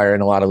waiver wire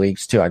in a lot of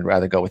leagues too. I'd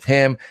rather go with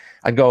him.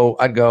 I'd go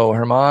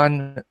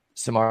Herman,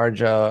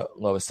 Samardzija,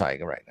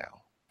 Loisaiga right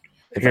now.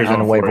 If he's on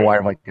a waiver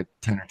wire, like a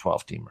 10 or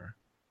 12 teamer.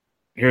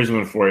 Here's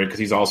one for you because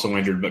he's also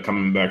injured but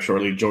coming back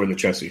shortly. Joey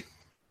Lucchesi.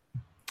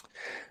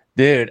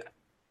 Dude,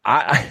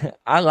 I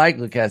like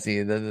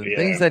Lucchesi. The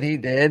things that he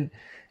did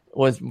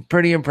was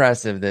pretty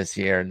impressive this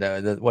year.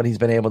 What he's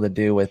been able to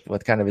do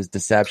with kind of his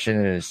deception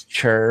and his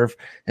curve,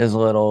 his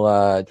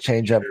little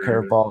change-up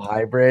curveball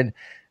hybrid.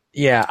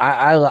 Yeah,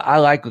 I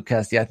like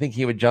Lucchesi. I think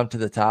he would jump to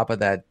the top of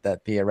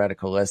that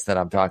theoretical list that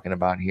I'm talking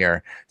about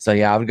here. So,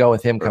 yeah, I would go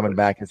with him coming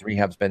back. His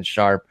rehab's been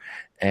sharp.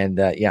 And,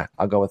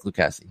 I'll go with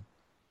Lucchesi.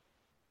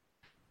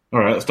 All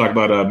right, let's talk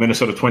about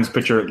Minnesota Twins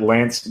pitcher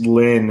Lance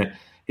Lynn.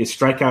 His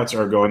strikeouts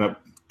are going up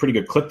pretty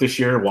good clip this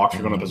year. Walks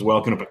are going up as well,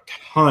 going up a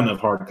ton of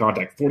hard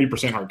contact,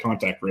 40% hard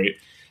contact rate.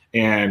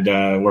 And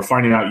we're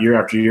finding out year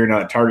after year now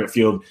that Target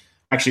Field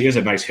actually is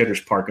a nice hitter's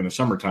park in the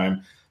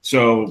summertime.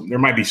 So there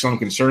might be some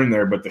concern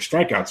there, but the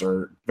strikeouts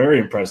are very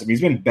impressive.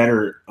 He's been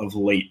better of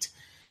late.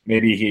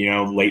 Maybe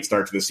late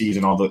start to the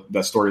season, all the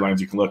storylines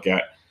you can look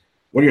at.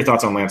 What are your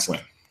thoughts on Lance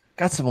Lynn?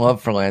 Got some love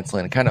for Lance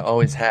Lynn. I kind of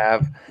always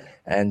have.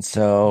 And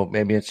so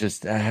maybe it's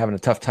just having a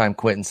tough time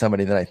quitting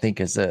somebody that I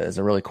think is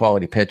a really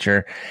quality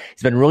pitcher.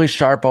 He's been really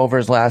sharp over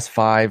his last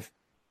five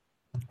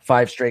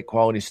straight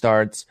quality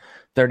starts,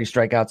 30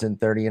 strikeouts and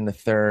 30 in the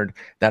third.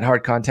 That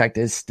hard contact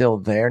is still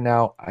there.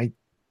 Now, I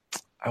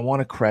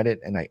want to credit,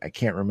 and I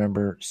can't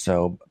remember,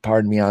 so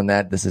pardon me on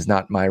that. This is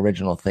not my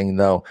original thing,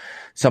 though.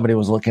 Somebody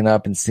was looking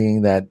up and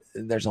seeing that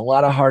there's a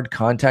lot of hard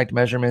contact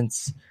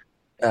measurements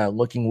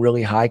looking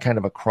really high kind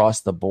of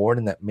across the board,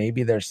 and that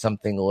maybe there's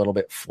something a little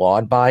bit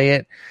flawed by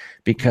it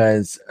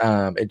because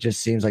it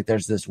just seems like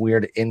there's this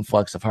weird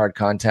influx of hard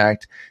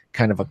contact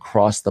kind of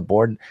across the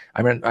board.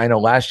 I mean, I know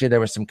last year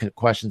there were some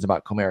questions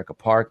about Comerica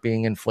Park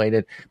being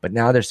inflated, but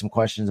now there's some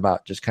questions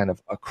about just kind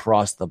of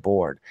across the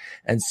board.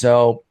 And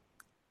so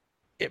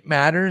it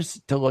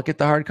matters to look at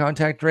the hard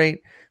contact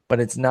rate, but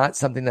it's not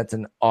something that's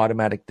an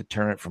automatic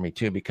deterrent for me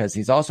too, because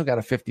he's also got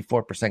a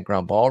 54%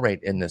 ground ball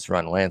rate in this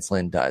run. Lance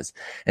Lynn does.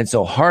 And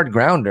so hard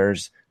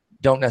grounders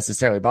don't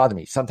necessarily bother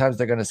me. Sometimes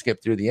they're going to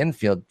skip through the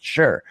infield.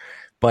 Sure.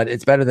 But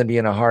it's better than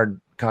being a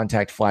hard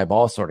contact fly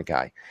ball sort of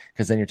guy,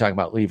 because then you're talking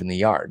about leaving the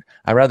yard.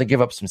 I'd rather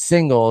give up some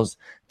singles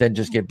than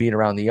just get beat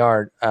around the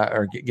yard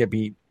or get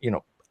beat,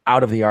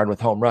 out of the yard with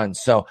home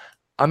runs. So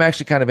I'm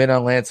actually kind of in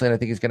on Lance Lynn. I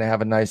think he's going to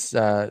have a nice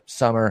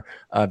summer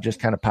of just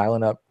kind of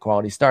piling up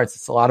quality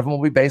starts. A lot of them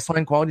will be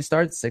baseline quality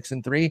starts,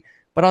 6-3,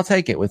 but I'll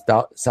take it with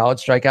solid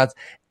strikeouts.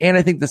 And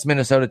I think this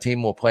Minnesota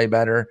team will play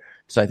better.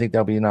 So I think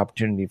there'll be an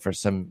opportunity for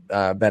some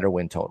better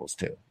win totals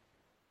too.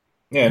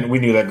 Yeah, and we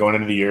knew that going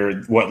into the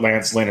year. What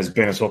Lance Lynn has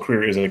been his whole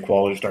career is a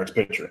quality starts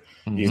pitcher.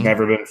 Mm-hmm. He's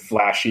never been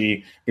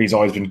flashy, but he's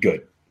always been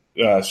good.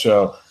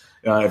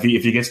 If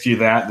he gets to you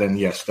that, then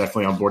yes,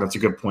 definitely on board. That's a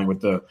good point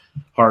with the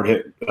hard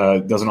hit.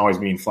 Doesn't always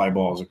mean fly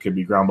balls. It could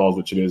be ground balls,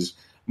 which it is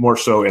more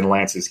so in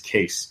Lance's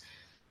case.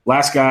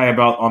 Last guy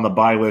about on the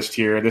buy list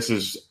here. This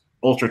is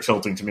ultra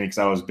tilting to me because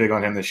I was big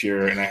on him this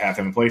year, and I have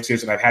him in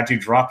places, and I've had to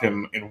drop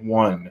him in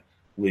one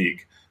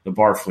league, the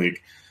Barf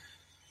League.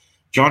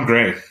 John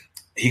Gray.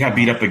 He got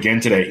beat up again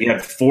today. He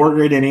had 4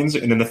 great innings,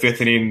 and then the 5th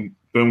inning,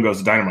 boom, goes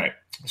the dynamite.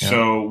 Yeah.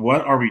 So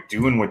what are we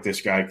doing with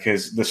this guy?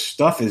 Because the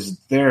stuff is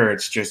there.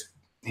 It's just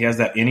he has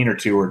that inning or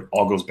two where it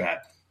all goes bad.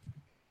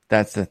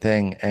 That's the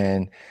thing.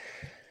 And,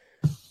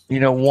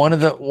 one of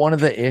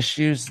the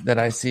issues that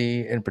I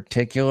see in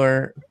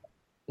particular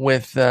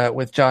with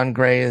John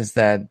Gray is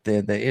that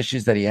the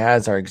issues that he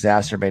has are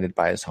exacerbated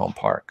by his home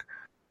park.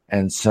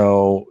 And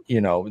so,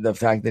 the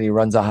fact that he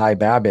runs a high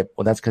BABIP,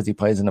 well, that's because he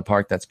plays in a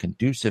park that's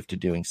conducive to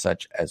doing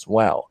such as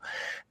well.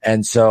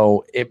 And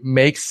so it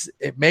makes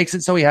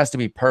it so he has to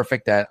be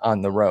perfect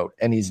on the road,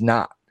 and he's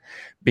not,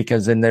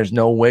 because then there's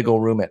no wiggle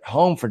room at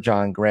home for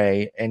John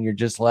Gray, and you're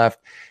just left,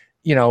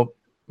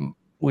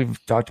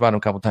 we've talked about him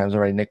a couple times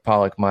already. Nick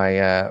Pollock,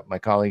 my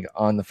colleague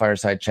on the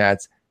Fireside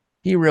Chats,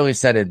 he really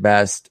said it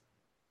best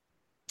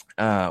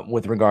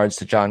with regards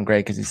to John Gray,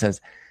 because he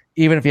says,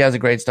 even if he has a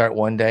great start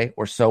one day,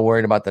 we're so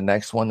worried about the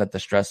next one that the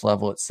stress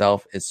level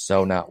itself is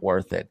so not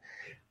worth it.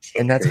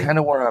 And that's kind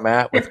of where I'm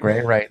at with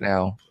Gray right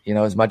now.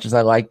 As much as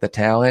I like the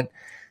talent,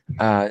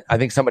 I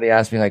think somebody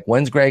asked me, like,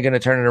 when's Gray going to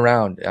turn it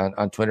around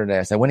on Twitter today?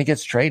 I said, when he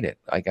gets traded.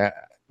 I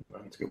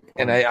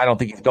don't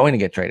think he's going to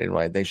get traded.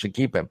 Right? They should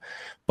keep him.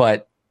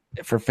 But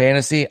for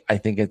fantasy, I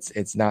think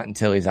it's not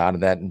until he's out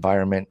of that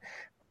environment.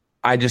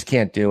 I just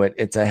can't do it.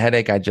 It's a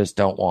headache I just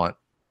don't want.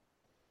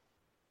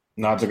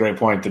 No, that's a great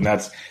point, and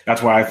that's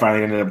why I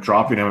finally ended up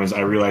dropping him. Is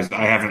I realized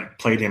I haven't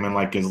played him in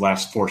like his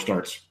last 4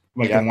 starts.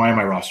 Then why am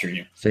I rostering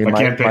you? So I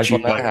can't pitch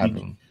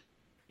you.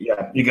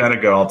 Yeah, you got to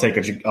go.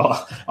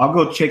 I'll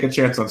go take a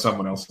chance on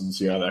someone else and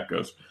see how that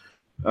goes.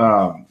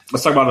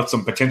 Let's talk about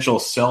some potential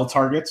sell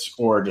targets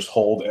or just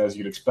hold as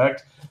you'd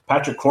expect.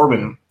 Patrick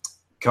Corbin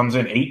comes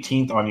in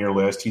 18th on your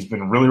list. He's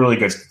been really, really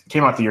good.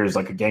 Came out the year as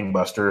like a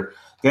gangbuster.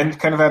 Then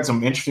kind of had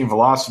some interesting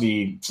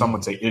velocity, some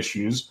would say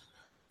issues.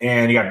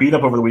 And he got beat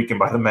up over the weekend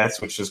by the Mets,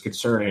 which is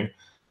concerning.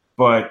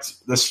 But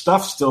the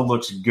stuff still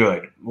looks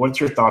good. What's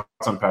your thoughts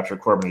on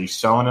Patrick Corbin? Are you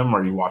selling him or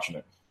are you watching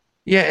it?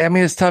 Yeah, I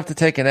mean, it's tough to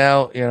take it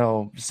out.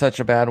 Such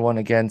a bad one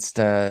against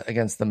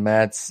the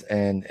Mets,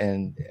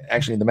 and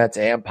actually the Mets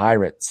and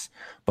Pirates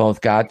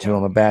both got to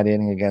him, a bad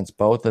inning against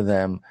both of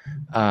them.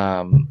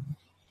 And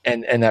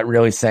that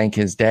really sank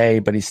his day,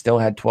 but he still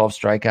had 12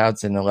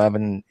 strikeouts and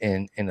 11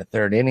 in the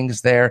third innings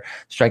there.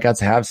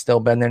 Strikeouts have still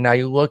been there. Now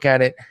you look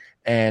at it,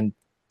 and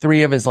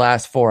 3 of his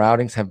last 4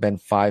 outings have been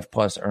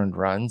 5+ earned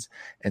runs.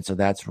 And so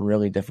that's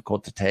really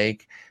difficult to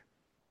take.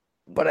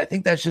 But I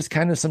think that's just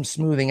kind of some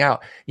smoothing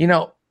out.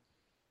 John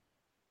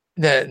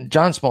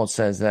Smoltz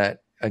says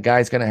that a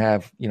guy's going to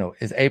have,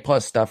 his A+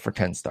 stuff for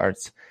 10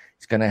 starts.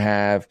 He's going to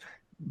have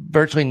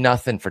virtually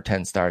nothing for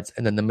 10 starts.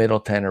 And then the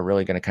middle 10 are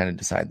really going to kind of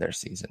decide their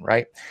season,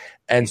 right?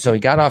 And so he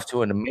got off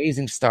to an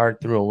amazing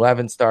start through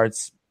 11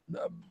 starts.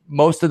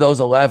 Most of those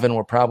 11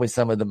 were probably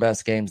some of the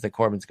best games that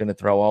Corbin's going to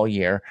throw all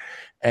year.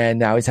 And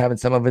now he's having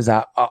some of his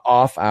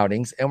off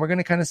outings, and we're going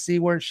to kind of see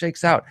where it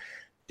shakes out.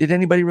 Did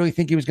anybody really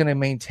think he was going to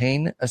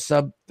maintain a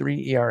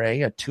sub-3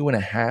 ERA, a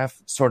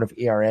 2.5 sort of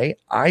ERA?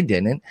 I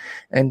didn't.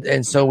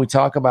 And so we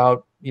talk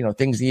about,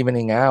 things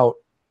evening out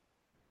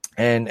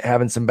and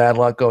having some bad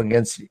luck go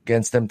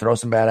against them, throw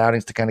some bad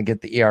outings to kind of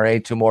get the ERA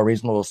to a more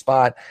reasonable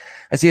spot.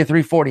 I see a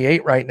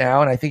 3.48 right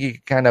now, and I think he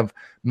can kind of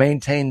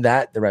maintain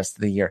that the rest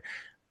of the year.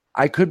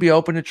 I could be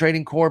open to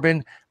trading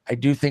Corbin. I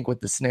do think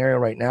with the scenario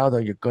right now, though,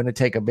 you're going to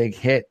take a big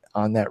hit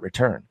on that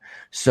return.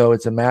 So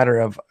it's a matter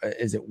of,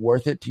 is it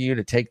worth it to you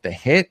to take the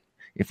hit?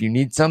 If you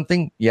need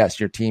something, yes,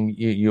 your team,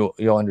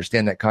 you'll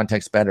understand that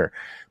context better.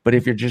 But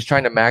if you're just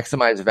trying to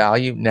maximize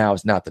value, now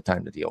is not the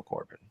time to deal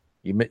Corbin.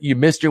 You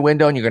missed your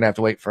window, and you're going to have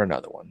to wait for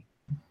another one.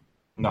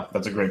 No,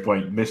 that's a great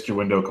point. You missed your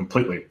window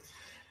completely.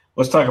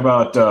 Let's talk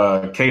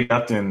about Kate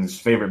Upton's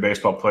favorite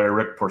baseball player,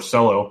 Rick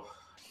Porcello.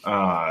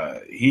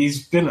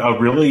 He's been a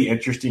really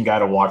interesting guy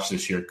to watch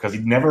this year because he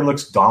never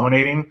looks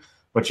dominating,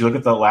 but you look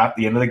at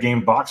the end of the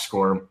game box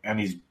score,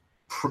 and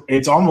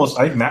it's almost,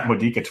 I think Matt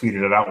Modica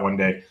tweeted it out one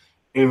day.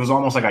 It was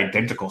almost like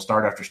identical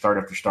start after start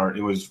after start.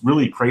 It was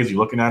really crazy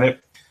looking at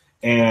it,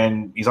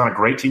 and he's on a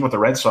great team with the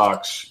Red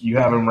Sox. You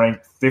have him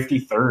ranked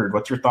 53rd.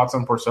 What's your thoughts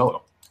on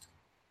Porcello?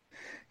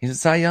 He's a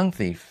Cy Young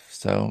thief,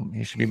 so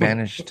he should be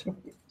banished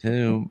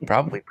to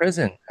probably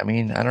prison. I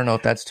mean, I don't know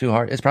if that's too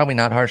hard. It's probably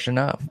not harsh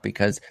enough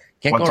because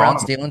can't go around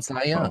stealing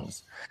Cy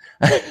Youngs.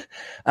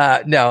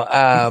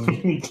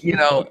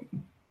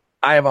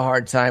 I have a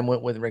hard time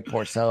with Rick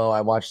Porcello.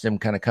 I watched him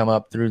kind of come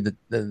up through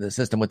the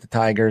system with the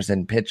Tigers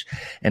and pitch,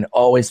 and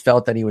always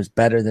felt that he was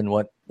better than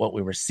what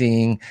we were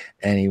seeing.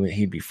 And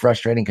he'd be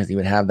frustrating because he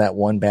would have that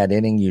one bad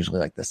inning, usually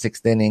like the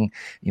 6th inning,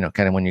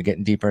 kind of when you're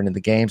getting deeper into the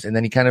games. And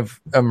then he kind of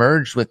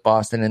emerged with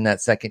Boston in that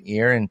second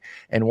year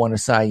and won a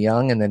Cy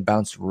Young and then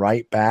bounced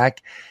right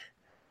back.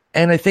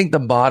 And I think the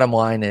bottom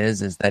line is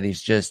that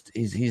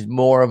he's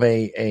more of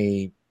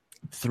a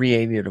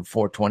 380 to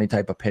 420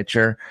 type of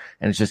pitcher,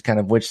 and it's just kind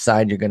of which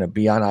side you're going to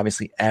be on.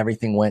 Obviously,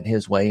 everything went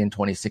his way in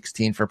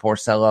 2016 for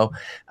Porcello.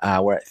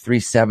 We're at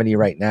 370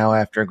 right now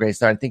after a great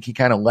start. I think he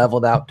kind of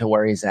leveled out to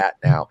where he's at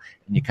now,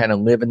 and you kind of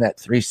live in that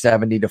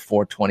 370 to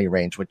 420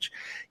 range, which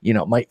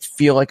might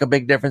feel like a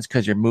big difference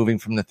because you're moving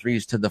from the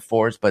 3s to the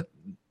 4s, but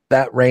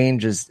that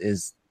range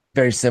is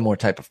very similar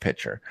type of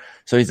pitcher.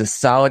 So he's a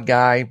solid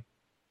guy.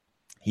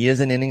 He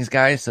is an innings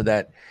guy, so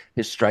that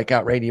his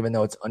strikeout rate, even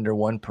though it's under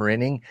 1 per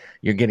inning,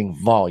 you're getting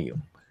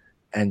volume.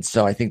 And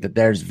so I think that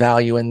there's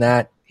value in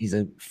that. He's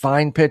a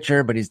fine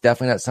pitcher, but he's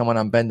definitely not someone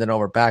I'm bending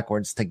over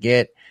backwards to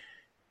get.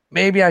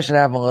 Maybe I should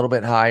have him a little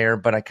bit higher,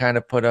 but I kind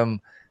of put him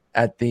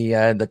at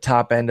the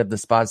top end of the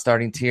spot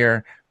starting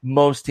tier.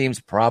 Most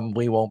teams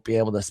probably won't be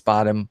able to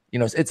spot him.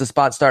 It's a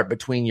spot start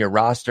between your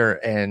roster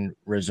and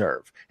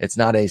reserve. It's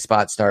not a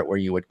spot start where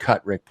you would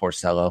cut Rick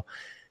Porcello.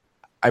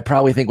 I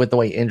probably think with the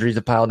way injuries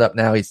have piled up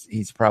now,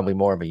 he's probably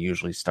more of a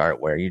usually start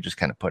where you're just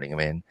kind of putting him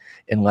in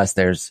unless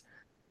there's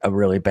a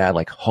really bad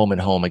like home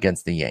and home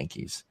against the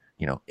Yankees,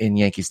 in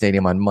Yankee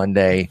Stadium on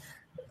Monday,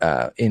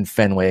 in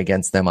Fenway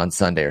against them on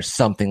Sunday or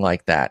something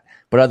like that.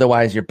 But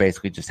otherwise, you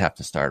basically just have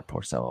to start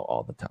Porcello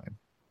all the time.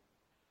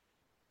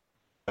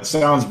 It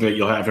sounds that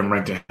you'll have him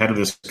ranked ahead of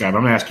this guy, but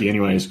I'm going to ask you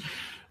anyways,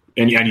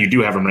 and you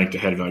do have him ranked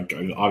ahead of him,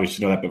 I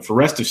obviously know that, but for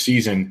rest of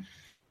season,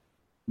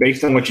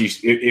 based on what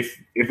if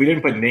we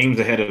didn't put names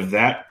ahead of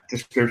that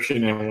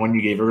description and one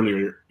you gave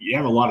earlier, you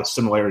have a lot of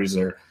similarities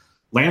there.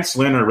 Lance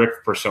Lynn or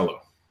Rick Porcello?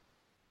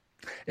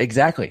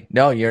 Exactly.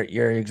 No,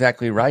 you're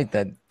exactly right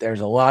that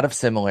there's a lot of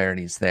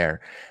similarities there.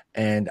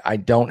 And I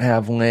don't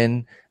have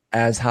Lynn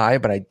as high,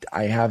 but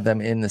I have them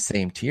in the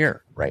same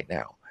tier right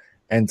now.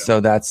 And so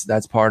that's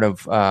part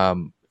of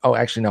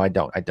actually no, I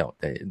don't.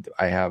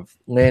 I have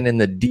Lynn in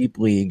the deep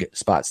league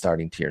spot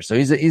starting tier. So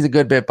he's a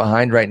good bit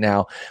behind right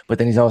now, but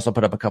then he's also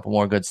put up a couple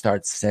more good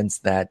starts since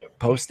that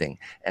posting,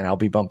 and I'll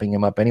be bumping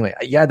him up anyway.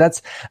 Yeah,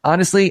 that's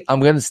honestly, I'm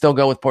going to still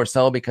go with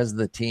Porcello because of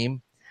the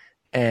team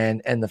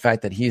and the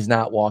fact that he's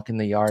not walking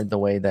the yard the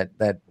way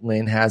that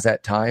Lynn has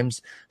at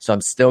times. So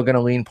I'm still going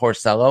to lean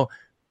Porcello.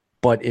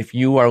 But if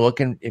you are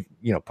looking,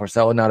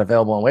 Porcello not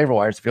available on waiver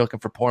wires, if you're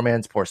looking for poor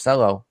man's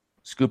Porcello,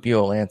 scoop you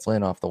a Lance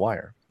Lynn off the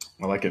wire.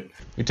 I like it.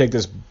 We take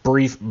this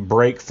brief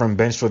break from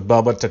Benched with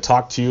Bubba to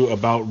talk to you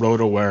about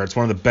RotoWear. It's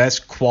one of the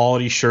best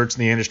quality shirts in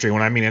the industry.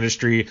 When I mean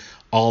industry,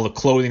 all the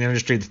clothing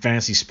industry, the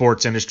fantasy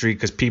sports industry,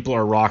 because people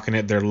are rocking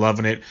it. They're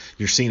loving it.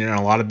 You're seeing it in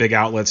a lot of big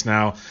outlets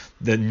now.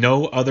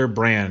 No other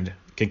brand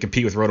can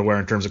compete with RotoWear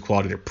in terms of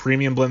quality. They're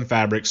premium blend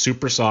fabric,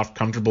 super soft,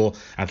 comfortable,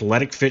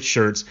 athletic fit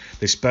shirts.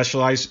 They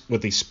specialize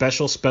with a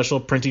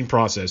special printing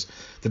process.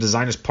 The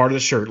design is part of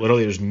the shirt.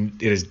 Literally,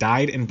 it is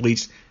dyed and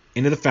bleached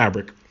into the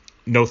fabric.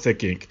 No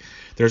thick ink.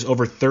 There's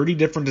over 30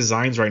 different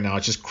designs right now.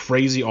 It's just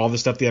crazy all the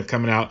stuff they have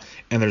coming out,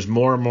 and there's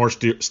more and more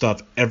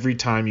stuff every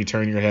time you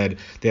turn your head.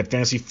 They have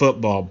fantasy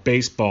football,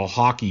 baseball,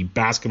 hockey,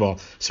 basketball,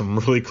 some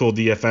really cool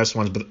DFS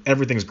ones, but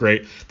everything's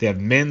great. They have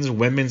men's,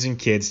 women's, and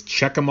kids.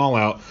 Check them all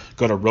out.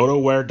 Go to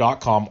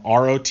rotowear.com,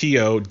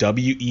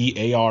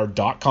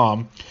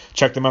 ROTOWEAR.com.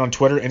 Check them out on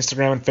Twitter,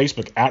 Instagram, and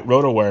Facebook at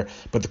RotoWear.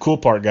 But the cool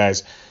part,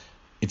 guys,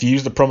 if you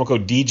use the promo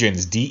code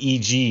DEGENS,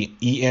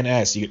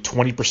 DEGENS, you get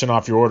 20%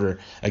 off your order.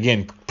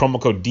 Again, promo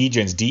code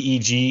DEGENS,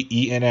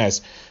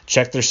 DEGENS.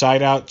 Check their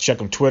site out. Check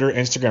them Twitter,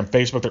 Instagram,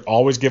 Facebook. They're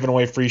always giving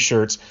away free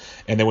shirts.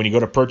 And then when you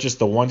go to purchase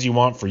the ones you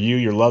want for you,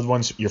 your loved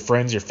ones, your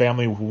friends, your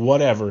family,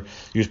 whatever,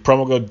 use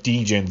promo code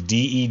DEGENS,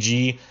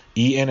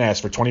 DEGENS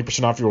for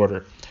 20% off your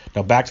order.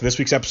 Now back to this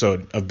week's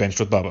episode of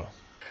Benched with Bubba.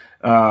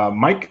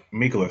 Mike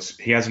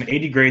Mikolas, he has an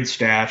 80 grade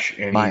stash,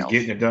 and he's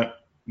getting it done.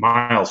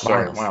 Miles.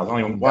 Why did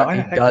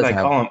I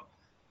call him?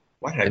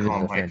 Why did I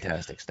call him Mike?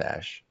 Fantastic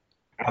stash.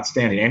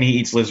 Outstanding. And he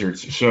eats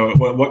lizards. So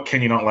what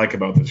can you not like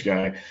about this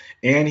guy?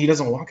 And he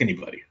doesn't walk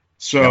anybody.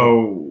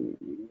 So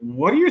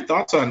what are your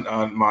thoughts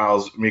on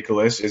Miles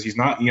Mikolas? Is he's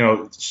not,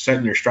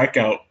 setting your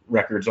strikeout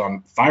records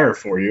on fire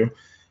for you,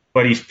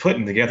 but he's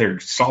putting together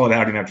solid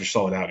outing after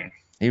solid outing.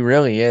 He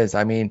really is.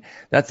 I mean,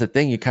 that's the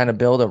thing. You kind of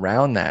build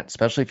around that,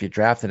 especially if you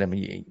drafted him.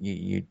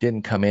 You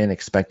didn't come in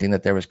expecting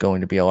that there was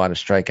going to be a lot of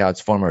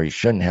strikeouts for him, or you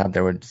shouldn't have.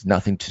 There was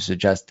nothing to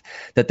suggest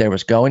that there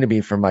was going to be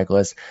for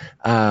Mikolas.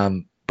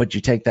 But you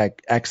take that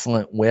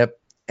excellent whip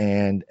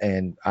and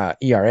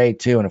ERA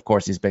too. And of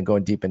course, he's been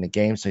going deep in the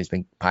game. So he's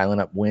been piling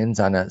up wins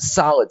on a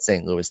solid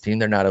St. Louis team.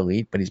 They're not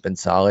elite, but he's been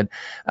solid,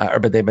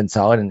 but they've been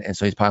solid. And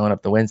so he's piling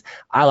up the wins.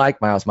 I like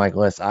Miles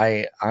Mikolas.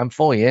 I'm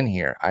fully in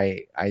here.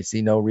 I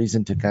see no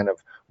reason to kind of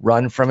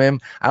run from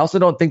him. I also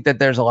don't think that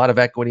there's a lot of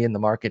equity in the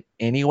market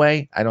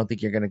anyway. I don't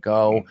think you're going to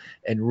go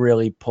and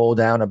really pull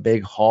down a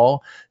big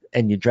haul,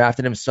 and you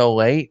drafted him so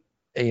late,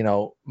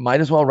 might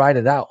as well ride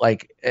it out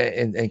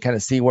and kind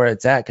of see where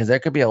it's at, because there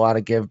could be a lot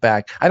of give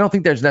back. I don't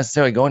think there's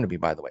necessarily going to be,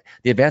 by the way.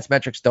 The advanced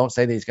metrics don't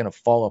say that he's going to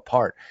fall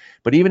apart,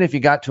 but even if you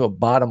got to a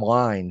bottom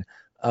line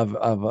of a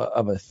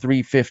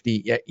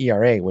 3.50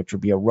 ERA, which would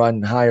be a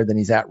run higher than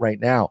he's at right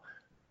now,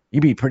 you'd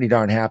be pretty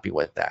darn happy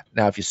with that.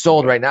 Now, if you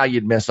sold right now,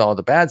 you'd miss all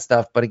the bad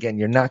stuff. But again,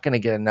 you're not going to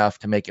get enough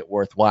to make it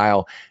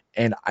worthwhile.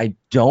 And I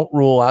don't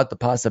rule out the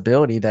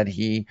possibility that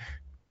he,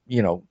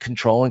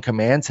 control and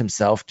commands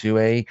himself to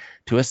a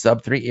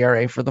sub-3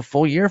 ERA for the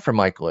full year for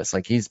Mikolas.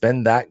 Like, he's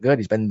been that good.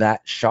 He's been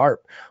that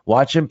sharp.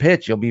 Watch him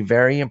pitch. You'll be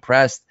very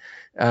impressed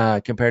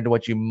compared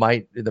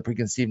to the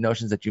preconceived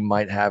notions that you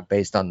might have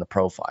based on the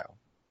profile.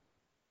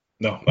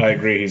 No, I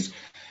agree.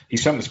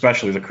 He's something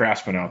special. He's a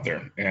craftsman out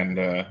there, and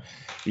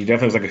he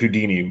definitely looks like a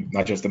Houdini,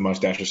 not just the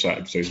mustache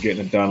aside. So he's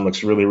getting it done.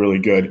 Looks really, really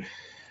good.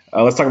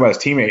 Let's talk about his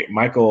teammate,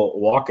 Michael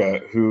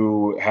Wacha,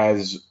 who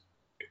has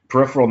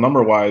peripheral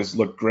number-wise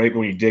looked great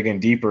when you dig in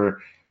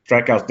deeper.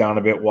 Strikeouts down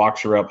a bit,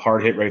 walks are up,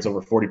 hard hit rates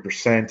over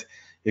 40%.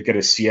 Look at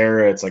his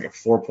Sierra, it's like a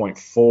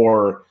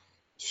 4.4.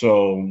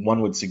 So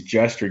one would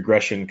suggest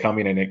regression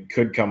coming, and it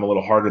could come a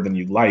little harder than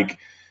you'd like,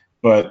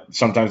 but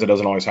sometimes it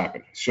doesn't always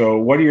happen. So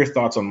what are your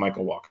thoughts on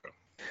Michael Walker?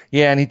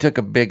 Yeah, and he took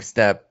a big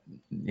step,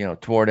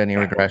 toward any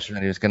regression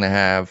that he was going to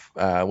have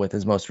with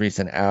his most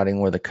recent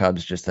outing where the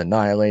Cubs just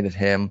annihilated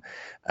him.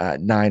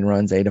 9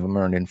 runs, 8 of them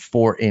earned in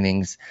 4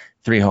 innings,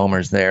 3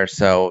 homers there.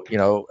 So,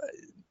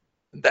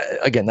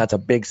 again, that's a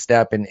big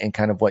step in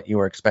kind of what you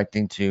were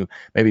expecting to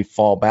maybe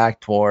fall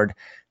back toward.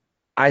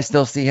 I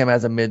still see him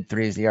as a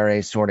mid-3s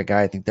ERA sort of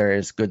guy. I think there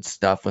is good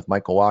stuff with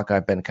Michael Wacha.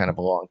 I've been kind of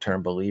a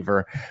long-term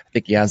believer. I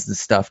think he has the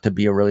stuff to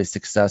be a really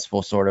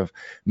successful sort of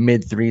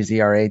mid-3s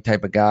ERA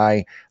type of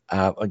guy.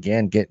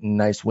 Again, getting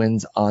nice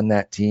wins on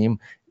that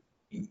team.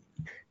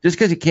 Just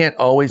because you can't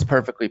always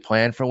perfectly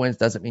plan for wins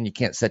doesn't mean you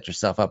can't set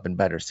yourself up in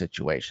better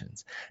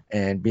situations.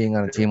 And being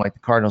on a team like the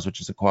Cardinals,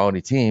 which is a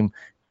quality team,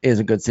 is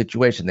a good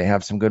situation. They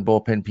have some good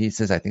bullpen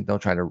pieces. I think they'll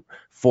try to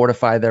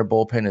fortify their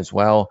bullpen as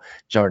well.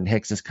 Jordan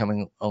Hicks is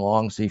coming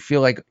along. So you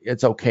feel like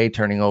it's okay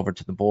turning over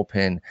to the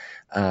bullpen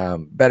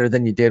better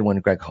than you did when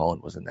Greg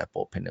Holland was in that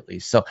bullpen at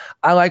least. So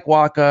I like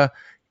Wacha.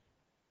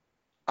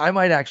 I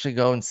might actually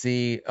go and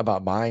see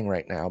about buying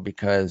right now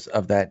because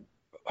of that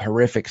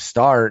horrific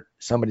start.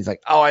 Somebody's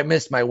like, oh, I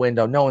missed my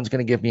window. No one's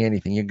going to give me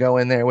anything. You go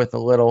in there with a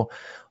little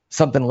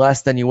something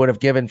less than you would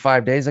have given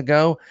 5 days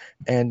ago,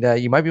 and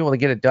you might be able to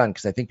get it done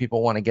because I think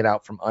people want to get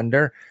out from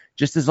under.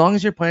 Just as long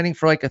as you're planning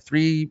for like a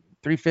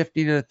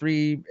 350 to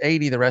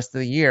 380 the rest of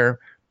the year,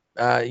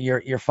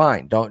 you're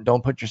fine.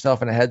 Don't put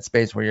yourself in a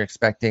headspace where you're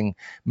expecting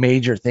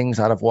major things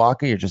out of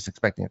Wacha. You're just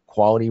expecting a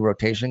quality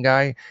rotation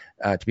guy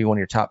to be one of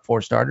your top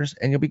 4 starters,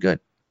 and you'll be good.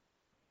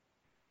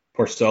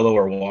 Porcello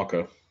or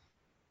Wacha?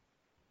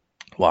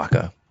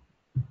 Wacha.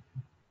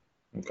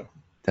 Okay.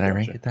 Did I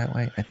rank it that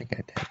way? I think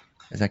I did.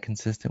 Is that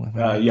consistent with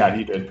my yeah,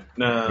 you did.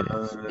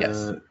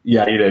 Yes.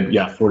 Yeah, you did.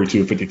 Yeah,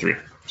 42, 53.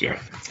 Yeah.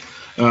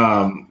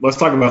 Let's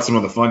talk about some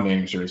of the fun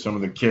names here. Some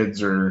of the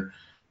kids or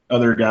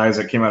other guys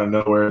that came out of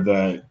nowhere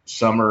that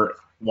some are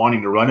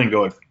wanting to run and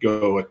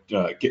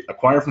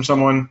acquire from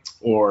someone,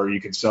 or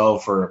you could sell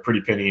for a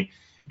pretty penny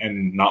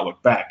and not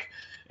look back.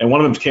 And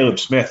one of them is Caleb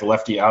Smith, a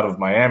lefty out of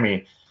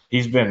Miami.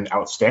 He's been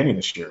outstanding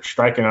this year,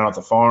 striking out at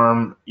the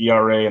farm,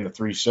 ERA in the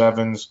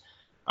 3.7s.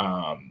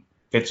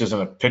 Pitches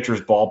in a pitcher's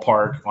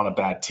ballpark on a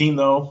bad team,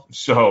 though.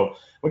 So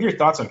what are your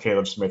thoughts on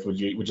Caleb Smith? Would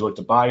you look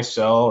to buy,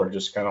 sell, or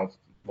just kind of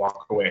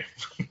walk away?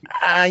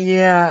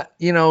 Yeah,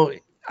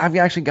 I've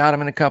actually got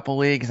him in a couple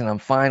leagues, and I'm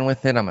fine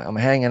with it. I'm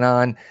hanging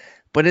on.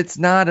 But it's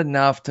not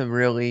enough to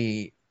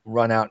really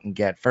run out and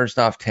get. First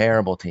off,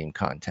 terrible team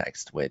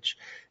context, which,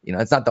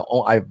 it's not the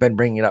only, I've been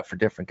bringing it up for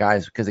different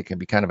guys because it can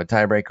be kind of a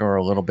tiebreaker or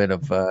a little bit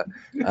of a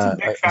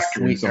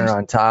sweetener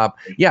on top.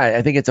 Yeah,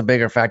 I think it's a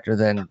bigger factor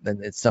than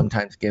it's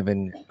sometimes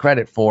given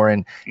credit for.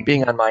 And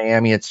being on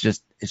Miami, it's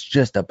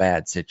just a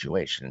bad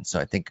situation. So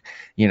I think,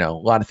 a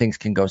lot of things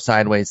can go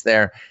sideways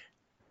there.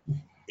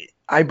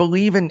 I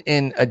believe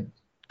in a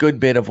good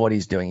bit of what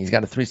he's doing. He's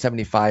got a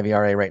 3.75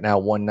 ERA right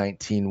now,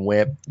 1.19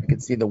 WHIP. I can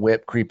see the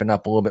WHIP creeping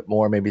up a little bit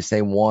more, maybe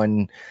say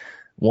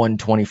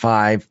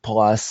 1.25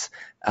 plus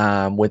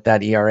with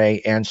that ERA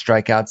and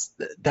strikeouts.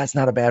 That's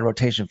not a bad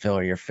rotation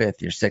filler. Your 5th,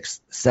 your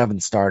 6th,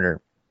 7th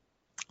starter.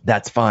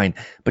 That's fine,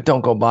 but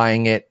don't go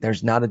buying it.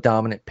 There's not a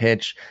dominant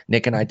pitch.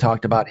 Nick and I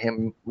talked about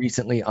him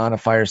recently on a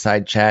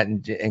fireside chat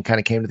and kind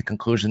of came to the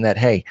conclusion that,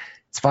 hey,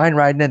 it's fine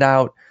riding it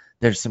out.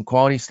 There's some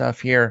quality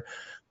stuff here,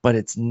 but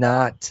it's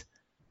not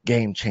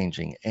game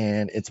changing,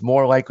 and it's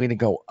more likely to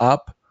go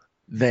up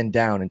than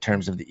down in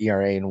terms of the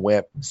ERA and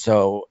WHIP.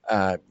 So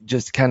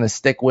just kind of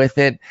stick with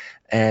it.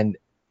 And,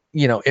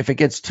 if it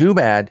gets too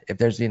bad, if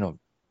there's,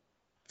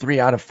 3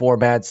 out of 4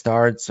 bad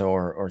starts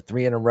or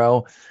 3 in a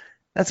row,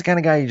 that's the kind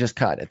of guy you just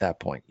cut at that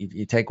point.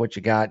 You take what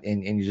you got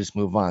and you just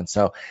move on.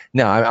 So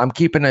no, I'm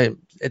keeping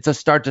it's a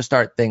start to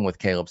start thing with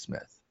Caleb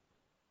Smith.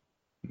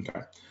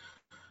 Okay.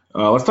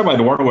 Let's talk about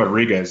Eduardo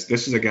Rodriguez.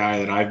 This is a guy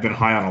that I've been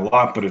high on a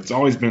lot, but it's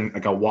always been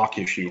like a walk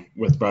issue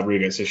with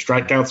Rodriguez. His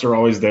strikeouts are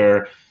always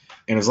there.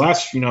 And his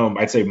last,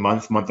 I'd say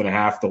month and a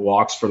half, the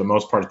walks for the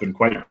most part has been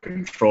quite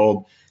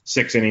controlled.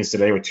 6 innings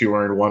today with 2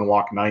 earned, 1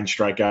 walk, 9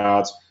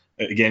 strikeouts.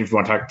 Again, if you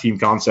want to talk team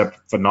concept,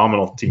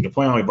 phenomenal team to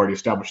play on. We've already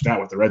established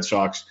that with the Red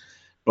Sox.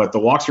 But the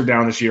walks are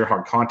down this year,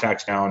 hard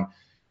contact's down.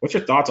 What's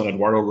your thoughts on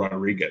Eduardo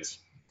Rodriguez?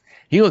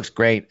 He looks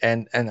great.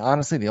 And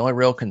honestly, the only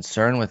real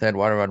concern with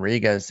Eduardo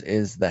Rodriguez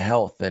is the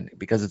health. And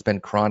because it's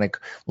been chronic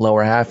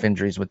lower half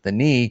injuries with the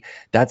knee,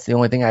 that's the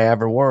only thing I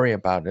ever worry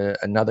about.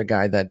 Another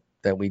guy that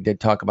we did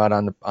talk about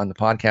on the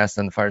podcast,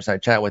 on the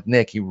fireside chat with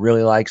Nick, he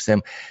really likes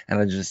him. And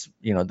I just,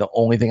 the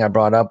only thing I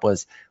brought up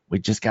was we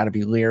just got to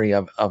be leery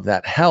of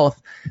that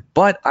health.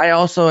 But I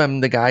also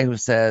am the guy who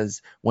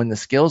says when the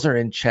skills are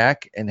in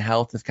check and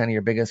health is kind of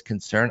your biggest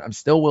concern, I'm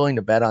still willing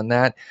to bet on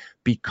that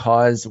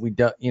because we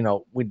don't,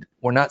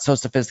 we're not so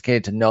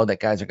sophisticated to know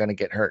that guys are going to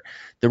get hurt.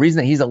 The reason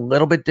that he's a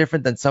little bit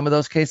different than some of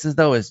those cases,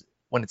 though, is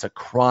when it's a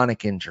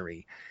chronic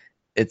injury,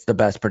 it's the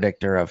best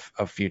predictor of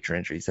future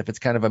injuries. If it's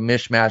kind of a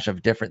mishmash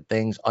of different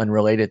things,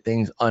 unrelated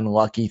things,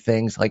 unlucky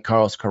things like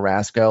Carlos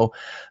Carrasco,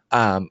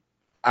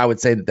 I would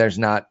say that there's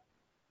not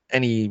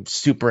any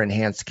super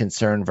enhanced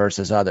concern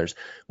versus others.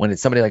 When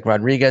it's somebody like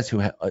Rodriguez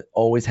who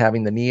always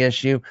having the knee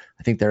issue,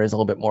 I think there is a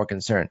little bit more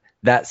concern.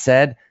 That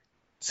said,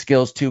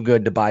 skill's too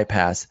good to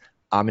bypass.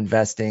 I'm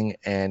investing,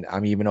 and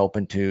I'm even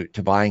open to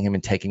buying him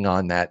and taking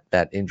on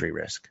that injury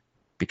risk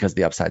because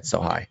the upside's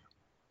so high.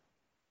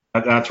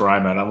 That's where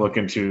I'm at. I'm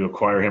looking to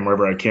acquire him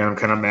wherever I can. I'm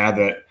kind of mad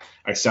that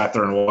I sat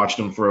there and watched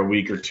him for a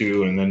week or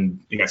two, and then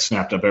he got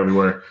snapped up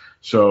everywhere.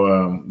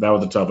 So that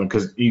was a tough one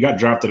because he got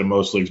drafted in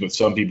most leagues, but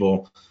some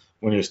people,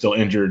 when he was still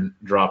injured,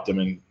 dropped him,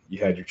 and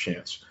you had your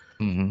chance.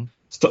 Mm-hmm.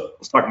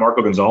 It's like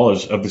Marco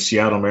Gonzalez of the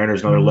Seattle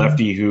Mariners, another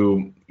lefty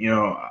who,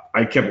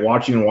 I kept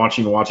watching.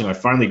 I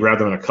finally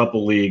grabbed him in a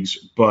couple leagues,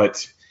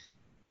 but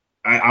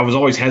I was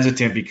always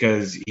hesitant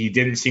because he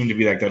didn't seem to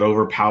be like that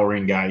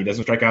overpowering guy. He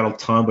doesn't strike out a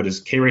ton, but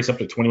his K rate's up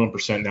to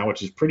 21% now,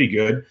 which is pretty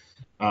good.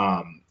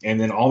 And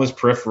then all his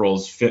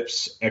peripherals,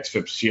 FIPS,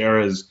 XFIPS,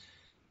 Sierra's,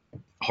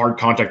 hard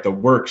contact, the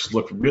works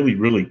look really,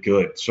 really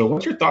good. So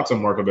what's your thoughts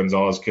on Marco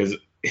Gonzalez? Because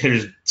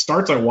there's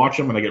starts I watch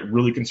him and I get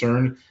really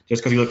concerned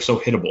just because he looks so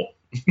hittable.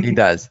 He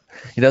does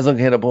look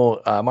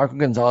hittable. Marco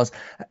Gonzalez,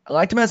 I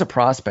liked him as a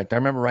prospect. I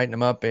remember writing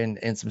him up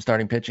in some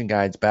starting pitching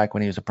guides back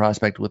when he was a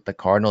prospect with the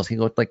Cardinals. He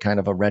looked like kind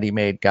of a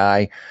ready-made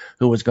guy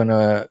who was going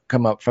to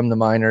come up from the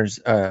minors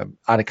out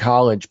of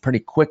college pretty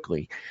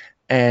quickly.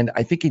 And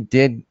I think he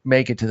did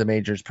make it to the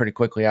majors pretty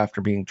quickly after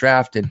being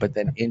drafted, but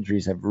then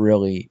injuries have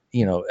really,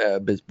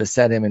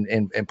 beset him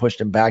and pushed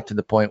him back to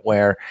the point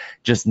where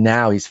just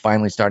now he's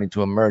finally starting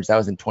to emerge. That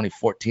was in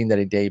 2014 that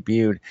he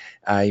debuted.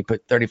 He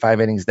put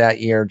 35 innings that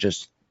year,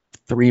 just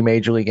 3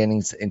 major league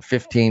innings in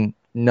 15,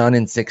 none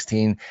in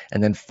 16,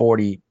 and then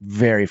 40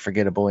 very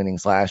forgettable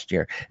innings last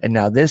year. And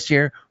now this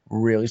year,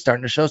 really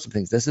starting to show some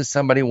things. This is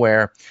somebody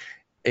where,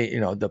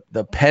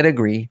 the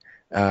pedigree,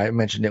 I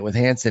mentioned it with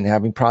Hansen,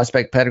 having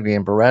prospect pedigree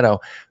and Barreto,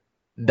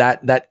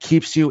 that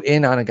keeps you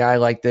in on a guy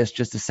like this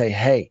just to say,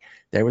 hey,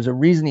 there was a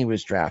reason he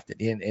was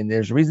drafted. And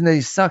there's a reason that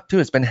he sucked too.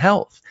 It's been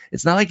health.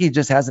 It's not like he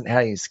just hasn't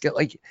had any skill.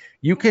 Like,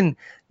 you can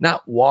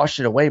not wash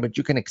it away, but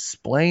you can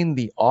explain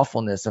the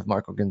awfulness of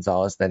Marco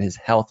Gonzalez that his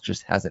health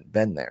just hasn't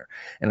been there.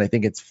 And I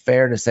think it's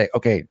fair to say,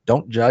 okay,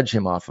 don't judge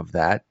him off of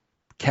that.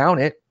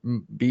 Count it,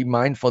 be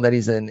mindful that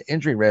he's an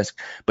injury risk,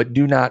 but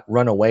do not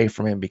run away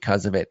from him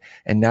because of it.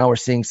 And now we're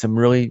seeing some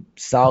really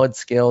solid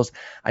skills.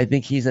 I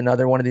think he's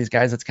another one of these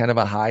guys that's kind of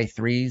a high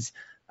 3s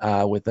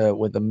with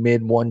a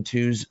mid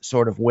 1-2s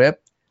sort of whip.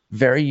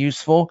 Very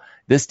useful.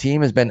 This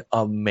team has been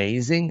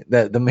amazing.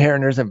 The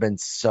Mariners have been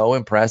so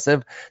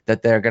impressive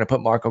that they're going to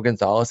put Marco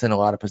Gonzalez in a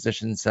lot of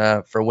positions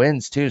for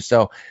wins too.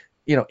 So,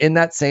 in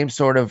that same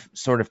sort of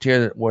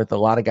tier with a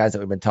lot of guys that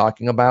we've been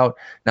talking about,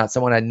 not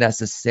someone I'd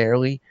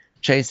necessarily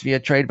chase via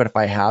trade, but if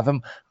I have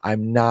him,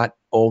 I'm not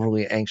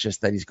overly anxious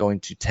that he's going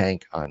to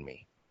tank on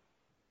me.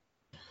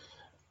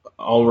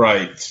 All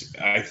right.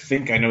 I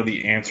think I know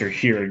the answer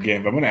here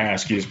again, but I'm going to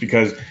ask you just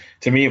because,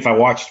 to me, if I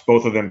watched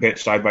both of them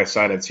pitch side by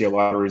side, I'd see a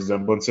lot of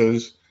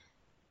resemblances,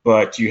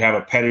 but you have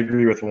a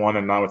pedigree with one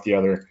and not with the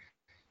other.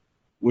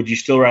 Would you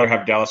still rather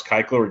have Dallas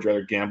Keuchel, or would you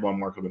rather gamble on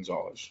Marco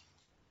Gonzalez?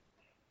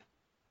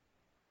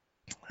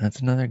 That's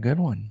another good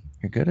one.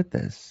 You're good at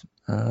this.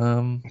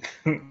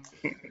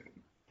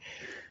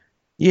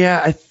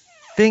 Yeah, I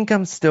think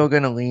I'm still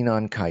going to lean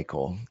on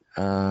Keuchel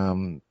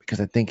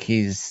because I think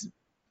he's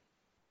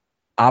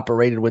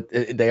operated with,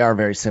 they are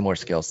very similar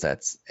skill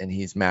sets, and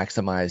he's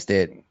maximized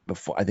it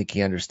before. I think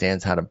he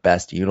understands how to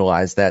best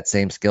utilize that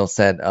same skill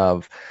set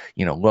of,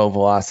 low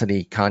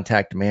velocity,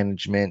 contact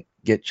management,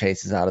 get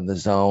chases out of the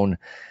zone.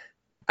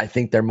 I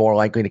think they're more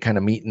likely to kind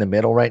of meet in the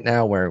middle right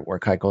now where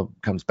Keuchel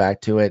comes back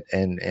to it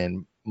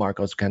and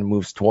Marcos kind of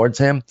moves towards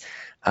him.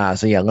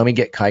 So yeah, let me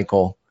get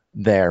Keuchel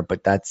there,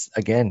 but that's,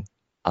 again,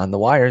 on the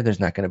wire. There's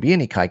not going to be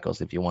any Keuchels.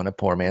 If you want a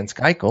poor man's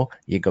Keuchel,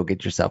 you go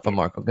get yourself a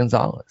Marco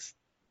Gonzalez.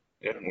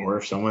 Yeah, or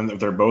if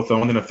they're both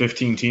owned in a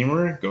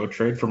 15-teamer, go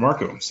trade for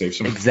Marco. Save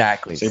some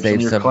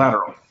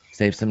collateral.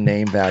 Save some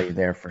name value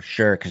there for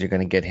sure, because you're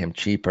going to get him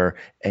cheaper,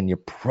 and you're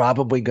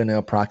probably going to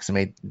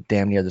approximate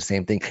damn near the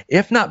same thing,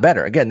 if not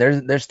better. Again,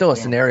 there's still a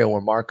scenario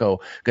where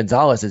Marco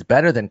Gonzalez is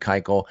better than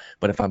Keuchel,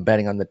 but if I'm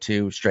betting on the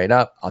two straight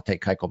up, I'll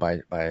take Keuchel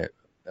by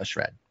a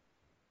shred.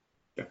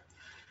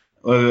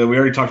 We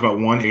already talked about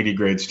 180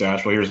 grade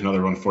stash. Well, here's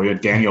another one for you.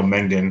 Daniel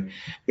Mengden.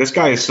 This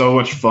guy is so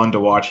much fun to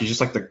watch. He's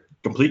just like the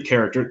complete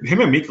character.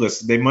 Him and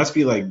Miklas, they must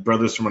be like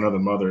brothers from another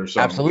mother or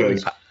something.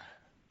 Absolutely.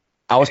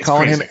 I was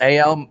calling him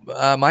AL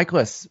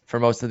Miklas for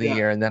most of the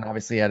year, and then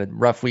obviously had a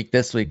rough week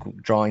this week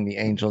drawing the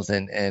Angels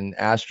and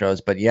Astros.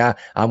 But yeah,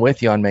 I'm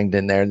with you on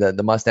Mengden there.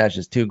 The mustache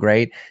is too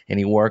great, and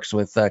he works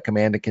with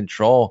command and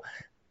control.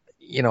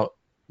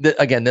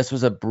 Again, this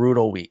was a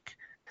brutal week.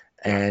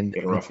 And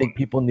I think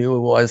people knew it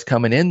was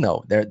coming in,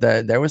 though.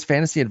 There was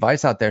fantasy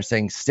advice out there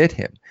saying sit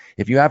him.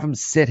 If you have him,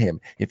 sit him.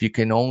 If you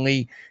can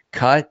only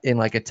cut in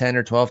like a 10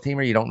 or 12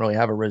 teamer, you don't really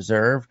have a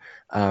reserve,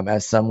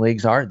 as some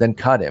leagues are, then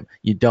cut him.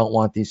 You don't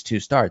want these two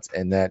starts.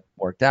 And that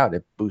worked out.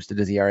 It boosted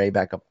his ERA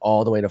back up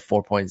all the way to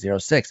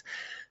 4.06.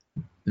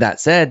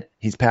 That said,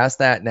 he's past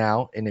that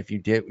now. And if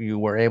you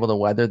were able to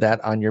weather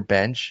that on your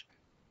bench,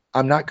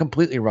 I'm not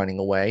completely running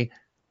away,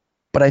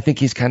 but I think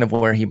he's kind of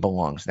where he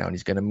belongs now. And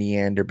he's going to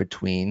meander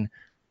between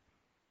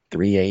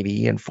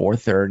 380 and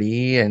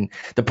 430. And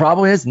the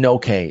problem is no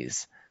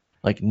Ks,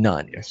 like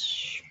none.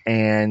 Yes.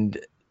 And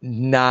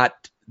not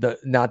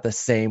the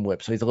same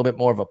whip. So he's a little bit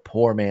more of a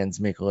poor man's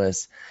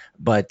Mikolas,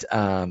 but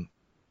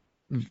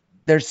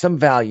there's some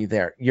value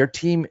there. Your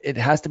team, it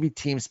has to be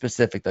team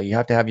specific though. You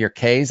have to have your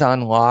Ks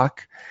on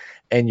lock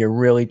and you're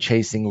really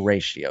chasing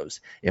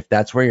ratios. If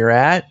that's where you're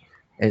at,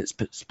 and it's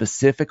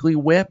specifically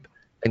whip,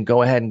 then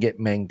go ahead and get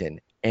Mengden.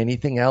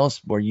 Anything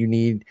else where you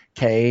need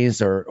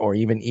Ks or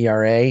even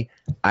ERA,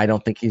 I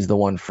don't think he's the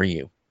one for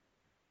you.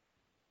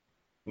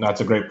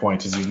 That's a great point,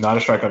 because he's not a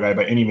strikeout guy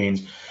by any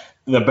means.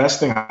 The best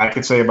thing I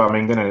could say about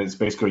Mengden, and it's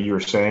basically what you were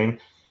saying,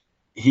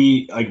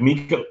 he, like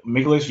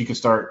Mikolas, you could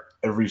start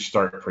every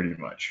start pretty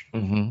much.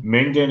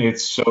 Mengden,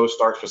 it's so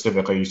start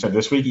specific. Like you said,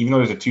 this week, even though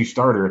there's a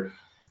 2-starter,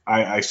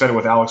 I said it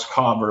with Alex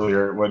Cobb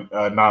earlier, when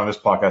not on this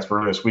podcast,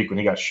 but this week when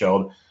he got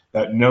shelled,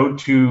 that no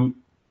 2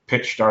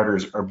 pitch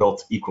starters are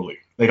built equally.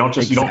 They don't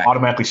just, you don't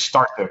automatically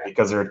start them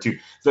because there are 2.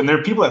 Then there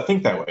are people that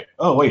think that way.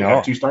 Oh, wait, I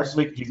have 2 starts this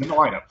week. He's in the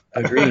lineup.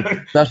 Agreed.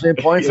 Especially in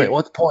points. Like,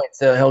 what's points?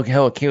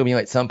 He'll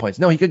accumulate some points.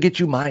 No, he could get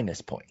you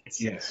minus points.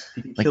 Yes.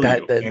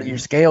 Like that, your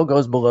scale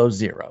goes below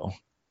 0.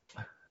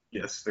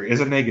 Yes, there is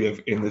a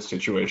negative in this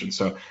situation.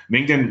 So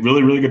Mengden,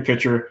 really, really good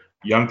pitcher,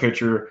 young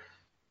pitcher,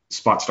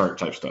 spot start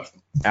type stuff.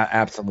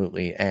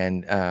 Absolutely.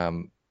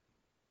 And,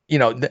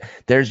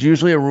 there's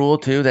usually a rule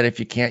too that if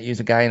you can't use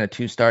a guy in a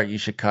 2-start, you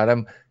should cut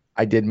him.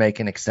 I did make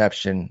an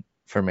exception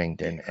for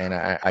Mengden, and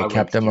I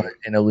kept him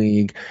in a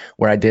league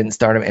where I didn't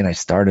start him, and I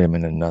started him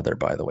in another,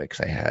 by the way,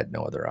 because I had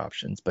no other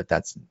options, but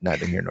that's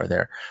neither here nor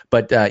there.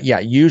 But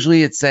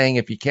usually it's saying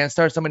if you can't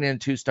start somebody in a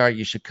 2-start,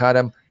 you should cut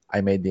him.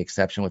 I made the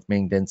exception with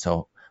Mengden,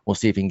 so we'll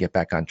see if he can get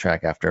back on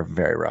track after a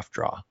very rough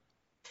draw.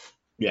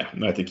 Yeah,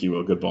 I think he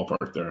will. Good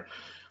ballpark there.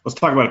 Let's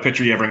talk about a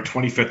pitcher you have ranked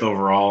 25th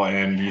overall,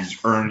 and he's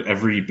earned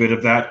every bit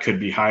of that. Could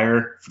be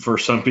higher for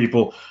some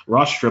people.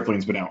 Ross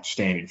Stripling's been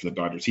outstanding for the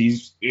Dodgers.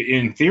 He's,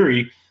 in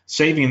theory,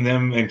 saving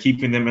them and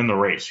keeping them in the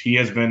race. He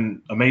has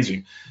been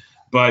amazing.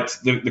 But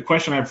the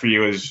question I have for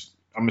you is,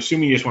 I'm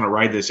assuming you just want to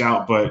ride this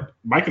out, but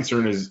my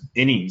concern is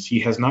innings.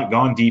 He has not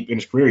gone deep in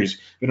his career. He's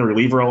been a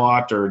reliever a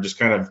lot or just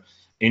kind of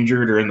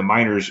injured or in the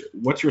minors.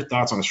 What's your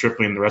thoughts on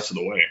Stripling the rest of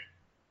the way?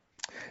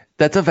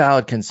 That's a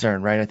valid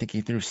concern, right? I think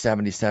he threw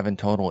 77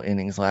 total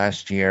innings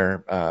last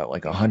year,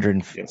 like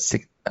 106,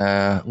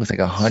 looks like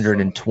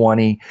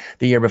 120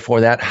 the year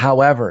before that.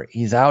 However,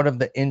 he's out of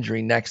the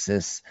injury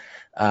nexus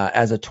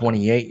as a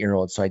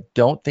 28-year-old, so I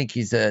don't think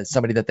he's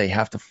somebody that they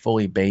have to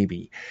fully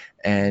baby.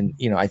 And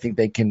I think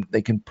they can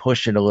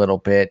push it a little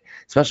bit,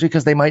 especially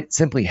because they might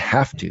simply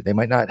have to. They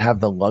might not have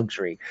the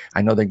luxury.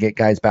 I know they get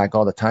guys back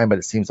all the time, but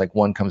it seems like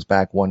one comes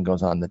back, one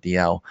goes on the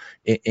DL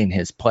in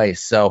his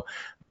place. So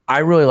I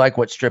really like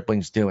what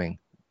Stripling's doing.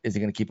 Is he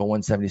going to keep a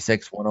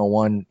 176,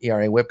 101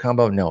 ERA whip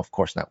combo? No, of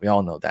course not. We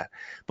all know that.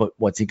 But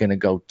what's he going to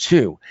go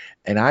to?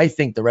 And I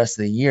think the rest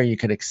of the year you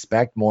could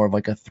expect more of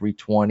like a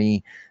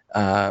 320,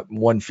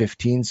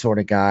 115 sort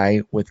of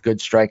guy with good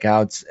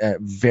strikeouts,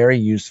 very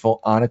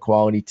useful on a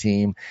quality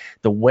team.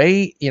 The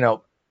way,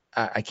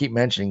 I keep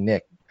mentioning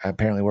Nick.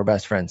 Apparently we're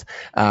best friends.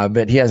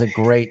 But he has a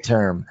great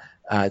term.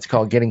 It's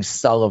called getting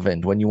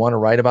Sullivaned, when you want to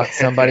write about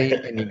somebody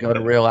and you go to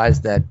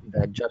realize that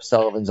Jeff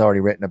Sullivan's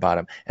already written about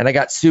him. And I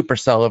got super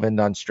Sullivaned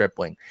on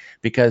Stripling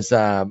because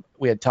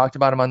we had talked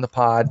about him on the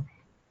pod,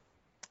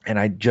 and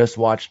I just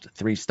watched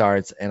 3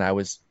 starts, and I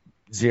was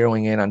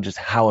zeroing in on just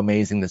how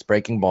amazing this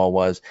breaking ball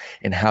was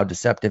and how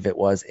deceptive it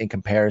was in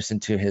comparison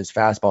to his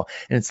fastball.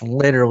 And it's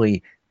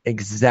literally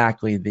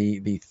exactly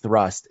the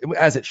thrust,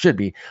 as it should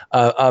be,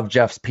 of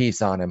Jeff's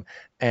piece on him.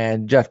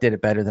 And Jeff did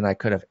it better than I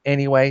could have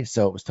anyway,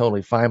 so it was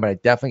totally fine. But I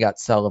definitely got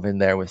Sullivan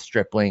there with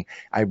Stripling.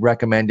 I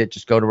recommend it.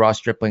 Just go to Ross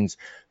Stripling's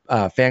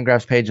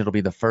FanGraphs page. It'll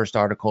be the first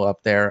article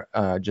up there,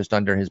 just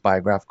under his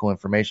biographical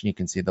information. You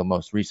can see the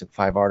most recent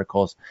 5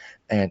 articles.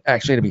 And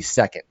actually, it'll be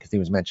second because he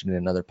was mentioned in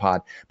another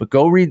pod. But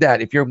go read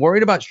that. If you're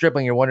worried about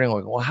Stripling, you're wondering,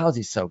 like, well, how is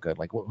he so good?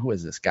 Like, who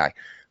is this guy?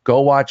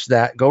 Go watch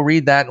that. Go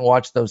read that and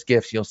watch those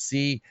GIFs. You'll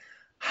see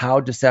how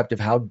deceptive,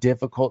 how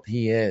difficult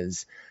he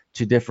is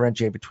to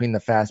differentiate between the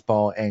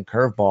fastball and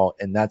curveball,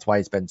 and that's why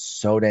he's been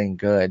so dang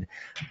good.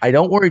 I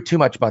don't worry too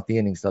much about the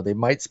innings, though. They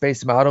might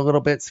space him out a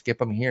little bit,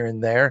 skip him here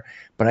and there,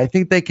 but I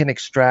think they can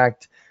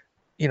extract,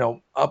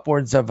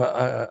 upwards of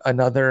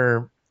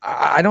another.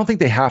 I don't think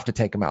they have to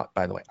take him out,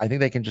 by the way. I think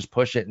they can just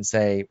push it and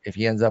say if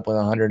he ends up with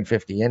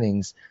 150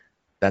 innings,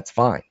 that's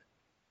fine.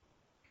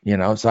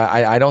 So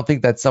I don't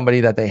think that's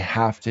somebody that they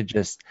have to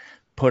just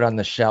put on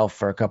the shelf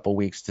for a couple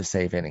weeks to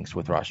save innings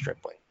with Ross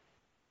Stripling.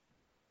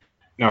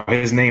 Now,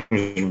 his name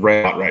is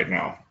red hot right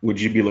now.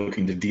 Would you be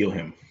looking to deal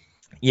him?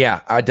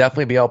 Yeah, I'd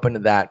definitely be open to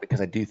that because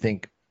I do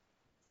think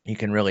you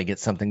can really get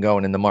something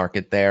going in the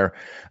market there.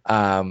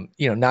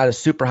 Not a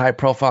super high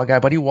profile guy,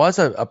 but he was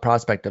a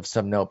prospect of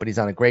some note, but he's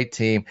on a great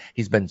team.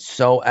 He's been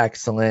so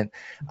excellent.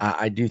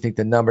 I do think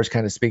the numbers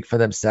kind of speak for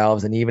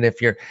themselves. And even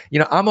if you're,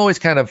 I'm always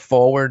kind of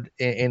forward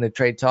in a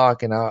trade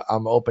talk, and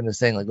I'm open to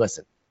saying, like,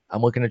 listen,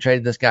 I'm looking to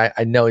trade this guy.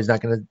 I know he's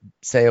not going to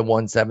say a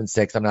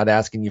 1.76. I'm not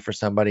asking you for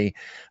somebody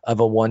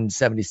of a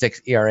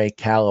 1.76 ERA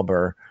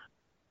caliber,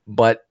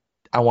 but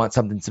I want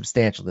something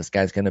substantial. This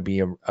guy's going to be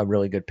a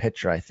really good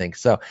pitcher, I think.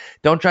 So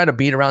don't try to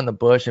beat around the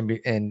bush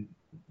and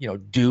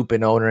dupe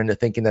an owner into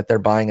thinking that they're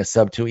buying a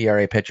sub-2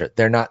 ERA pitcher.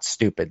 They're not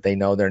stupid. They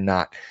know they're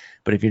not.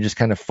 But if you're just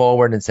kind of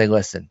forward and say,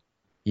 listen,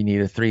 you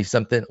need a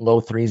 3-something, low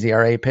 3s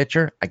ERA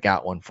pitcher, I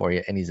got one for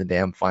you, and he's a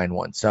damn fine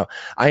one. So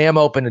I am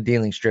open to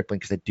dealing Stripling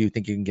because I do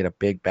think you can get a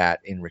big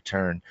bat in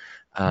return.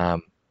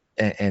 And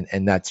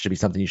that should be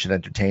something you should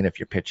entertain if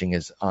your pitching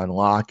is on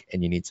lock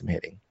and you need some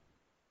hitting.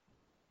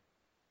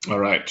 All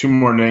right, 2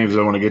 more names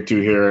I want to get to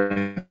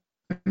here.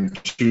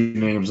 2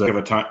 names I have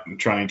a time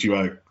trying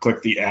to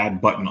click the add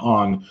button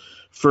on.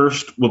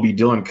 First will be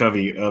Dylan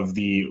Covey of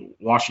the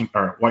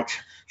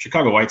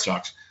Chicago White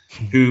Sox,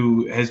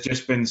 who has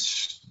just been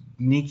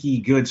sneaky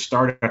good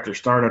start after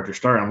start after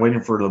start. I'm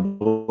waiting for it to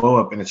blow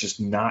up, and it's just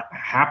not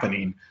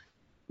happening.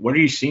 What are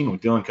you seeing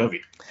with Dylan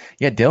Covey?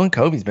 Yeah, Dylan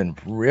Covey's been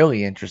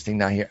really interesting.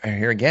 Now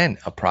here again,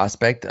 a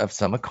prospect of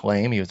some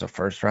acclaim. He was a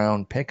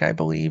first-round pick, I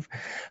believe.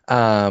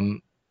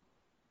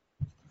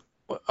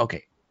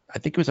 Okay, I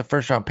think he was a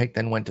first-round pick,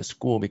 then went to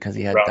school because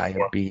he had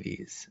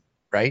diabetes,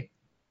 right?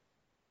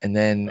 And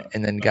then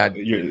got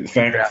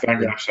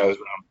FanGraphs has round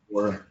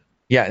 4.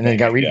 Yeah, and then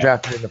got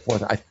redrafted in the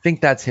 4th. I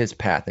think that's his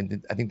path.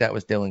 And I think that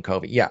was Dylan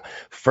Covey. Yeah,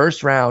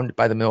 first round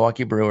by the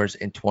Milwaukee Brewers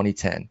in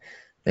 2010.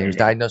 Then he was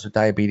diagnosed with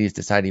diabetes,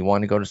 decided he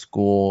wanted to go to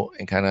school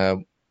and kind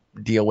of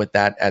deal with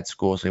that at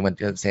school. So he went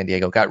to San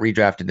Diego, got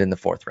redrafted in the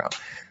 4th round.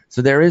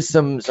 So there is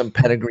some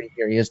pedigree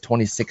here. He is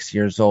 26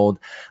 years old.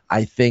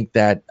 I think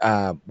that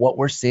what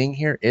we're seeing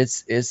here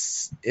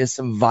is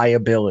some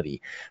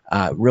viability,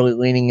 really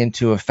leaning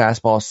into a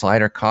fastball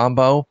slider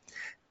combo.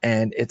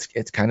 And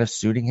it's kind of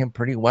suiting him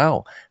pretty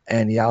well.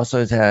 And he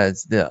also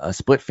has a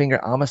split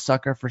finger. I'm a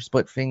sucker for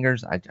split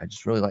fingers. I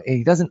just really like it.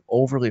 He doesn't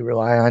overly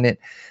rely on it.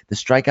 The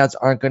strikeouts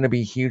aren't going to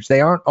be huge.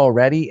 They aren't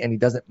already, and he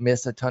doesn't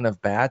miss a ton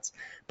of bats.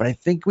 But I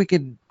think we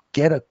could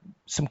get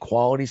some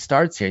quality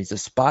starts here. He's a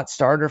spot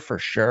starter for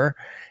sure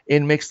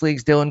in mixed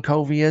leagues. Dylan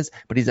Covey is,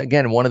 but he's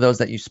again one of those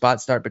that you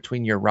spot start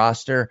between your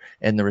roster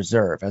and the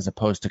reserve, as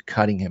opposed to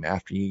cutting him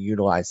after you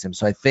utilize him.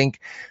 So I think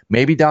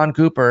maybe Don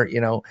Cooper,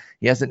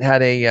 he hasn't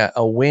had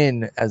a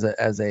win as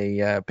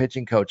a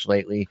pitching coach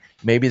lately.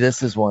 Maybe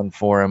this is one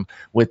for him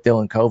with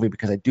Dylan Covey,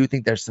 because I do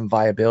think there's some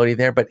viability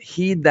there. But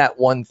heed that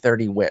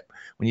 130 whip.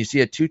 When you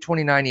see a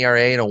 2.29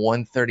 ERA and a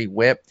 130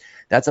 whip,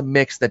 that's a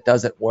mix that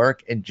doesn't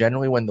work. And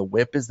generally when the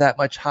whip is that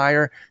much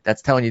higher,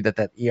 that's telling you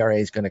that ERA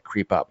is going to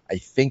creep up. I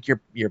think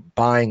you're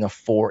buying a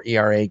 4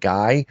 ERA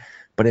guy,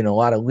 but in a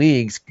lot of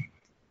leagues,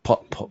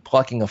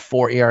 plucking a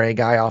 4 ERA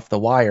guy off the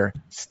wire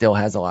still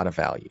has a lot of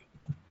value.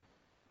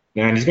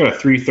 And he's got a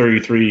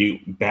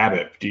 3.33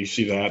 BABIP. Do you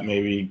see that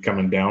maybe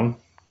coming down?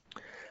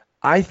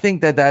 I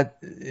think that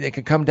it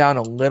could come down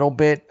a little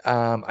bit.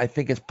 I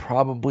think it's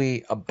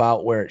probably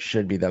about where it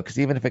should be, though, because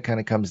even if it kind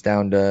of comes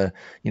down to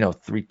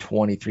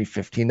 320,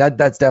 315,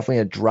 that's definitely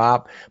a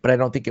drop. But I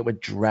don't think it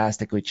would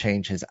drastically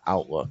change his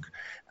outlook.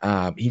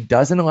 He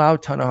doesn't allow a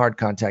ton of hard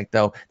contact,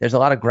 though. There's a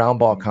lot of ground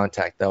ball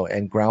contact, though,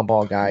 and ground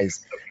ball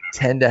guys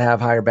tend to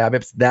have higher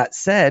BABIPs. That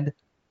said,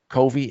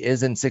 Covey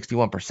is in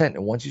 61%,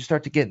 and once you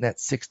start to get in that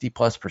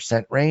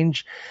 60+%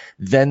 range,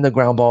 then the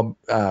ground ball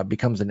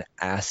becomes an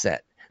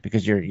asset,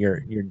 because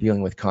you're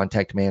dealing with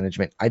contact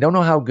management. I don't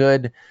know how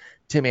good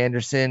Tim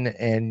Anderson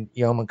and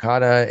Yoel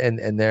Moncada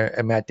and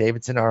Matt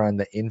Davidson are on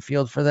the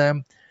infield for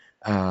them.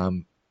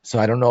 So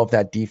I don't know if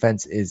that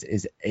defense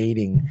is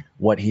aiding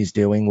what he's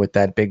doing with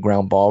that big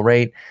ground ball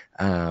rate.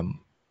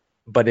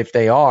 But if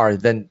they are,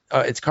 then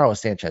it's Carlos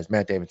Sanchez,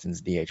 Matt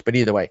Davidson's DH. But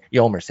either way,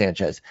 Yolmer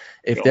Sanchez.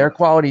 If they're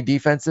quality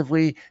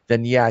defensively,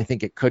 then yeah, I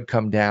think it could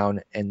come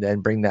down and then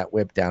bring that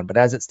whip down. But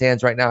as it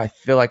stands right now, I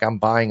feel like I'm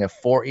buying a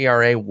 4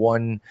 ERA,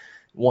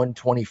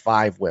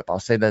 125 whip. I'll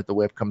say that the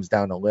whip comes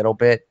down a little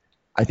bit.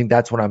 I think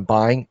that's what I'm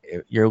buying.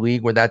 Your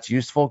league where that's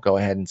useful, go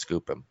ahead and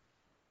scoop him.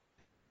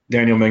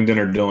 Daniel Mengden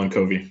or Dylan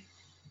Covey?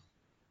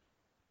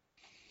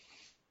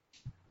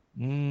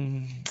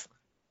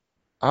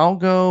 I'll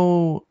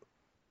go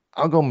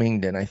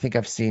Mengden. I think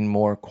I've seen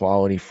more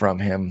quality from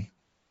him.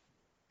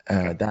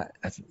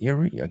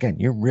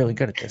 You're really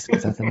good at this,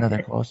 because that's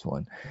another close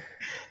one.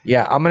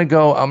 Yeah, I'm gonna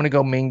go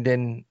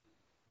Mengden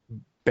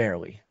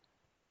barely.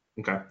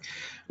 Okay.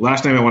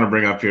 Last name I want to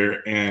bring up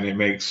here, and it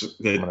makes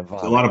a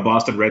lot of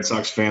Boston Red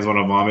Sox fans want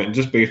to vomit, and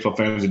just baseball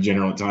fans in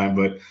general at time.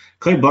 But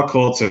Clay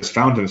Buchholz has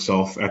found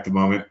himself at the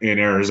moment in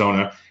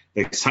Arizona.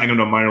 They signed him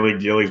to a minor league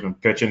deal. He's been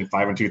pitching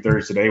 5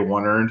 2/3 today,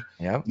 1 earned.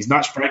 Yep. He's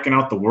not striking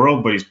out the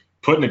world, but he's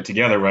putting it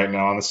together right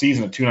now on the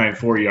season at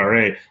 2.94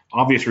 ERA.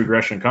 Obvious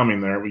regression coming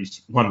there, at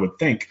least one would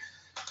think.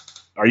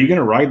 Are you going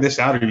to ride this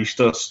out, or are you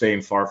still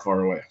staying far, far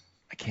away?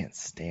 I can't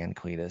stand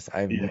Cletus.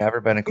 I've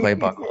never been a Clay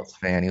Buchholz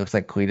fan. He looks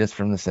like Cletus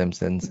from The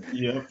Simpsons.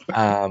 Yep.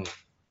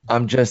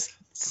 I'm just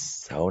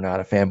so not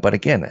a fan. But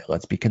again,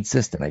 let's be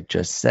consistent. I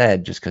just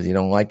said, just because you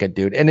don't like a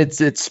dude, and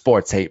it's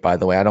sports hate, by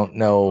the way. I don't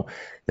know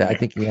I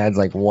think he had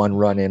like one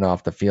run in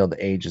off the field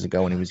ages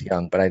ago when he was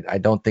young, but I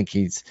don't think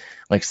he's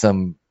like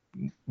some,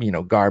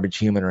 garbage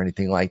human or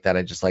anything like that.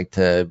 I just like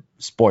to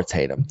sports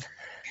hate him.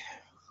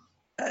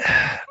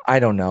 I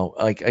don't know.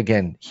 Like,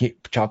 again,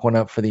 chalk one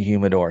up for the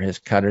humidor. His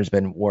cutter's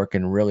been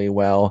working really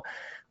well.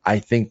 I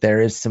think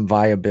there is some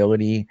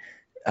viability.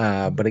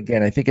 But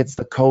again, I think it's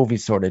the Covey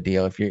sort of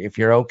deal. If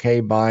you're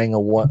okay buying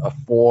a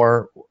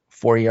 4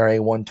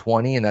 ERA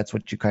 120 and that's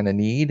what you kind of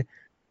need,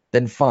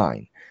 then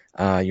fine.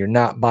 You're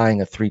not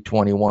buying a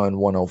 321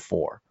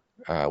 104,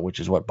 which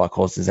is what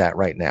Buchholz is at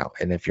right now.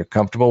 And if you're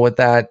comfortable with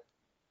that,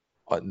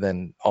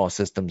 then all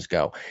systems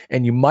go.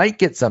 And you might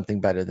get something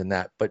better than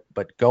that.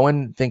 But go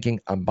in thinking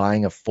I'm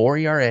buying a 4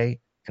 ERA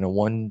and a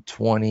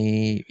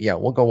 120. Yeah,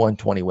 we'll go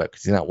 120 whip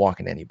because he's not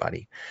walking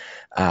anybody.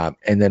 And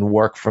then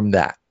work from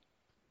that.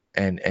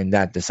 And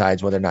that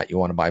decides whether or not you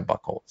want to buy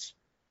Buchholz.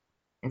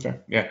 Okay,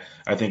 yeah,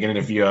 I think, and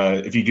if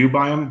you do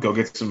buy them, go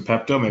get some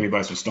Pepto, maybe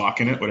buy some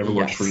stock in it, whatever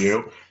works for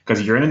you, because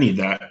you're gonna need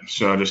that.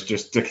 So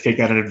just to take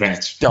that in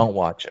advance. Don't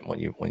watch them when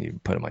you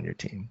put them on your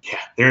team. Yeah,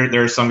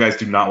 there are some guys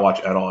do not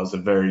watch at all. It's a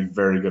very,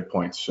 very good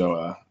point.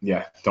 So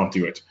yeah, don't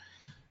do it.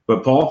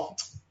 But Paul,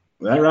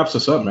 that wraps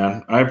us up,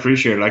 man. I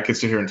appreciate it. I could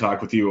sit here and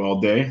talk with you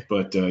all day,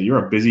 but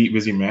you're a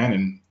busy man,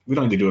 and we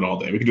don't need to do it all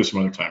day. We can do it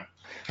some other time.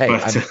 Hey,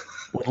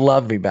 would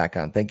love to be back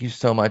on. Thank you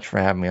so much for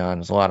having me on. It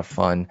was a lot of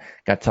fun.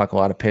 Got to talk a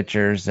lot of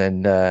pitchers,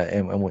 and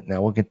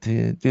now we'll get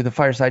to do the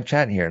fireside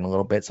chat here in a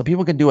little bit, so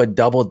people can do a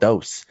double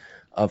dose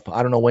of.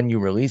 I don't know when you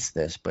release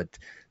this, but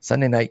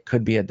Sunday night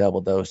could be a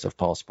double dose of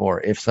Paul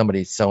Sporer if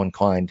somebody's so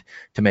inclined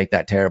to make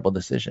that terrible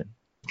decision.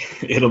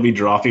 It'll be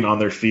dropping on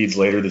their feeds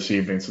later this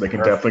evening, so they can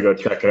definitely go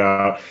check it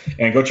out,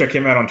 and go check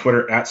him out on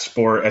Twitter at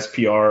Sporer,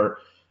 SPORER.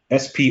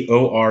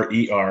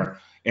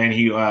 And do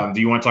you want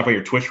to talk about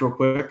your Twitch real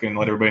quick and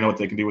let everybody know what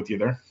they can do with you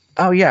there?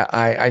 Oh, yeah.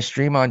 I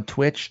stream on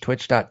Twitch,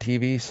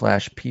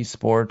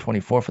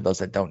 twitch.tv/pspore24. For those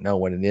that don't know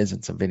what it is,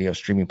 it's a video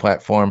streaming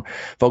platform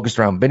focused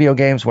around video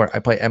games where I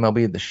play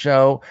MLB The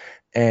Show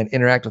and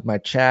interact with my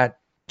chat,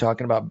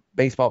 talking about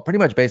baseball, pretty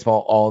much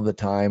baseball all the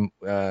time.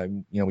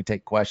 We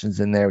take questions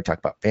in there. We talk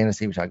about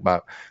fantasy. We talk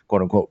about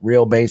quote unquote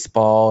real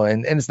baseball.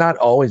 And it's not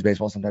always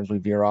baseball. Sometimes we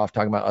veer off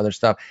talking about other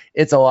stuff.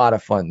 It's a lot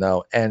of fun,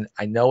 though. And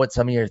I know what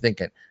some of you are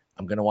thinking.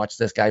 I'm going to watch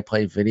this guy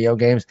play video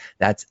games.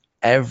 That's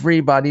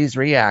everybody's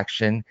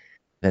reaction.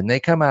 Then they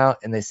come out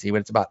and they see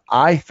what it's about.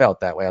 I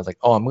felt that way. I was like,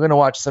 oh, I'm going to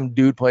watch some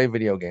dude play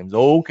video games.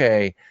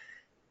 Okay.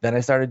 Then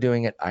I started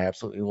doing it. I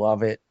absolutely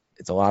love it.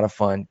 It's a lot of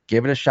fun.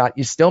 Give it a shot.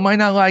 You still might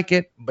not like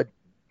it, but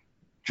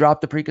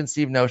drop the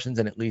preconceived notions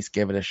and at least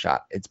give it a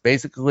shot. It's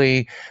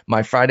basically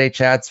my Friday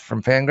chats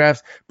from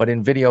FanGraphs, but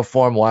in video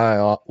form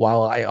while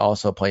I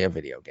also play a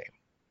video game.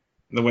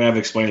 The way I've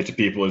explained it to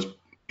people is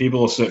people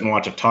will sit and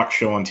watch a talk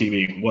show on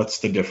TV. What's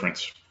the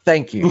difference?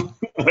 Thank you.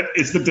 What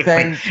is the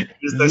difference?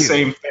 It's the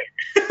same thing.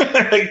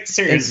 Like,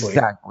 seriously.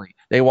 Exactly.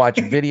 They watch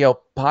video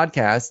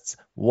podcasts.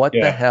 What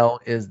the hell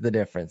is the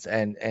difference?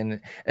 And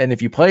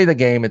if you play the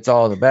game, it's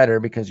all the better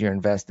because you're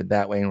invested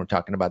that way. And we're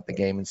talking about the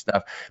game and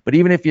stuff. But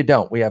even if you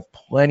don't, we have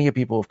plenty of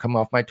people who've come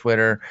off my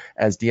Twitter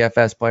as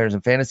DFS players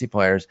and fantasy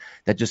players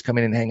that just come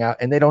in and hang out,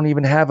 and they don't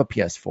even have a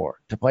PS4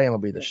 to play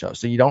MLB The Show.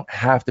 So you don't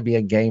have to be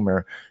a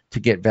gamer to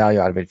get value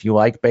out of it. If you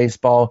like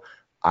baseball,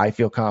 I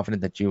feel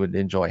confident that you would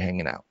enjoy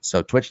hanging out.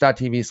 So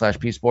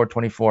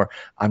twitch.tv/psport24.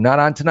 I'm not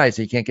on tonight,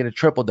 so you can't get a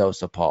triple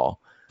dose of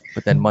Paul.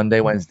 But then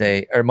Monday,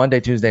 Tuesday,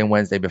 and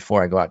Wednesday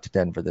before I go out to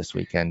Denver this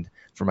weekend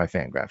for my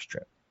FanGraphs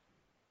trip.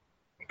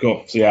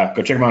 Cool. So yeah,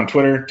 go check them out on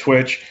Twitter,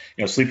 Twitch,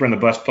 Sleeper in the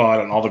Bus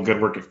Pod, and all the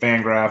good work at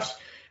FanGraphs.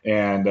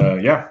 And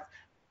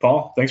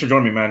Paul, thanks for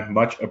joining me, man.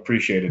 Much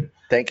appreciated.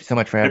 Thank you so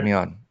much for having me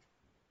on.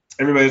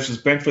 Everybody, this is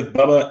Bench with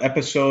Bubba,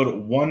 episode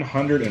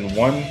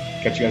 101.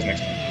 Catch you guys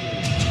next time.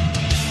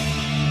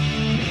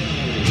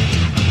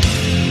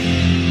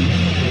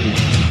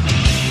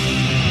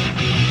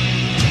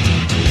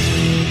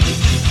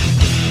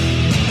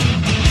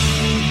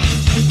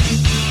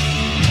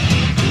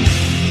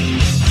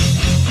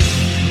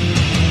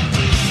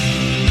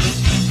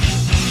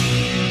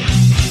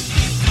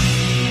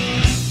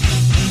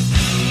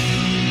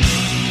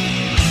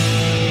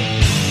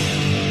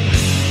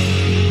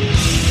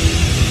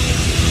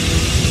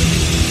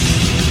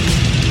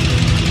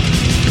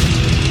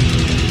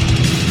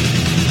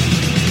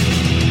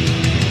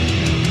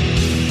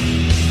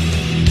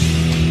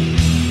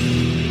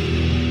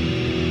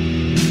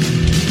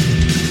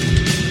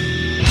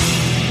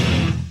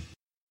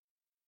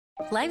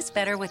 Life's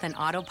better with an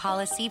auto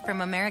policy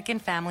from American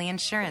Family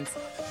Insurance.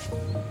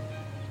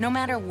 No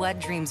matter what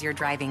dreams you're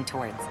driving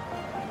towards.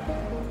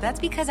 That's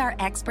because our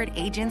expert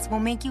agents will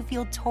make you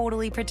feel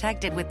totally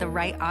protected with the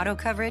right auto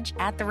coverage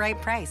at the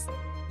right price.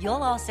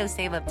 You'll also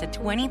save up to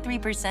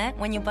 23%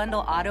 when you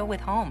bundle auto with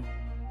home.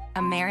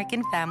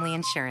 American Family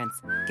Insurance.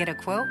 Get a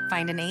quote,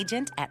 find an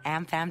agent at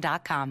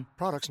amfam.com.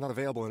 Products not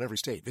available in every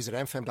state. Visit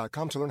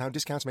amfam.com to learn how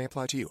discounts may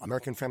apply to you.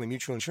 American Family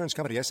Mutual Insurance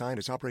Company, SI and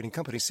its operating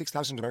company,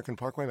 6000 American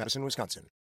Parkway, Madison, Wisconsin.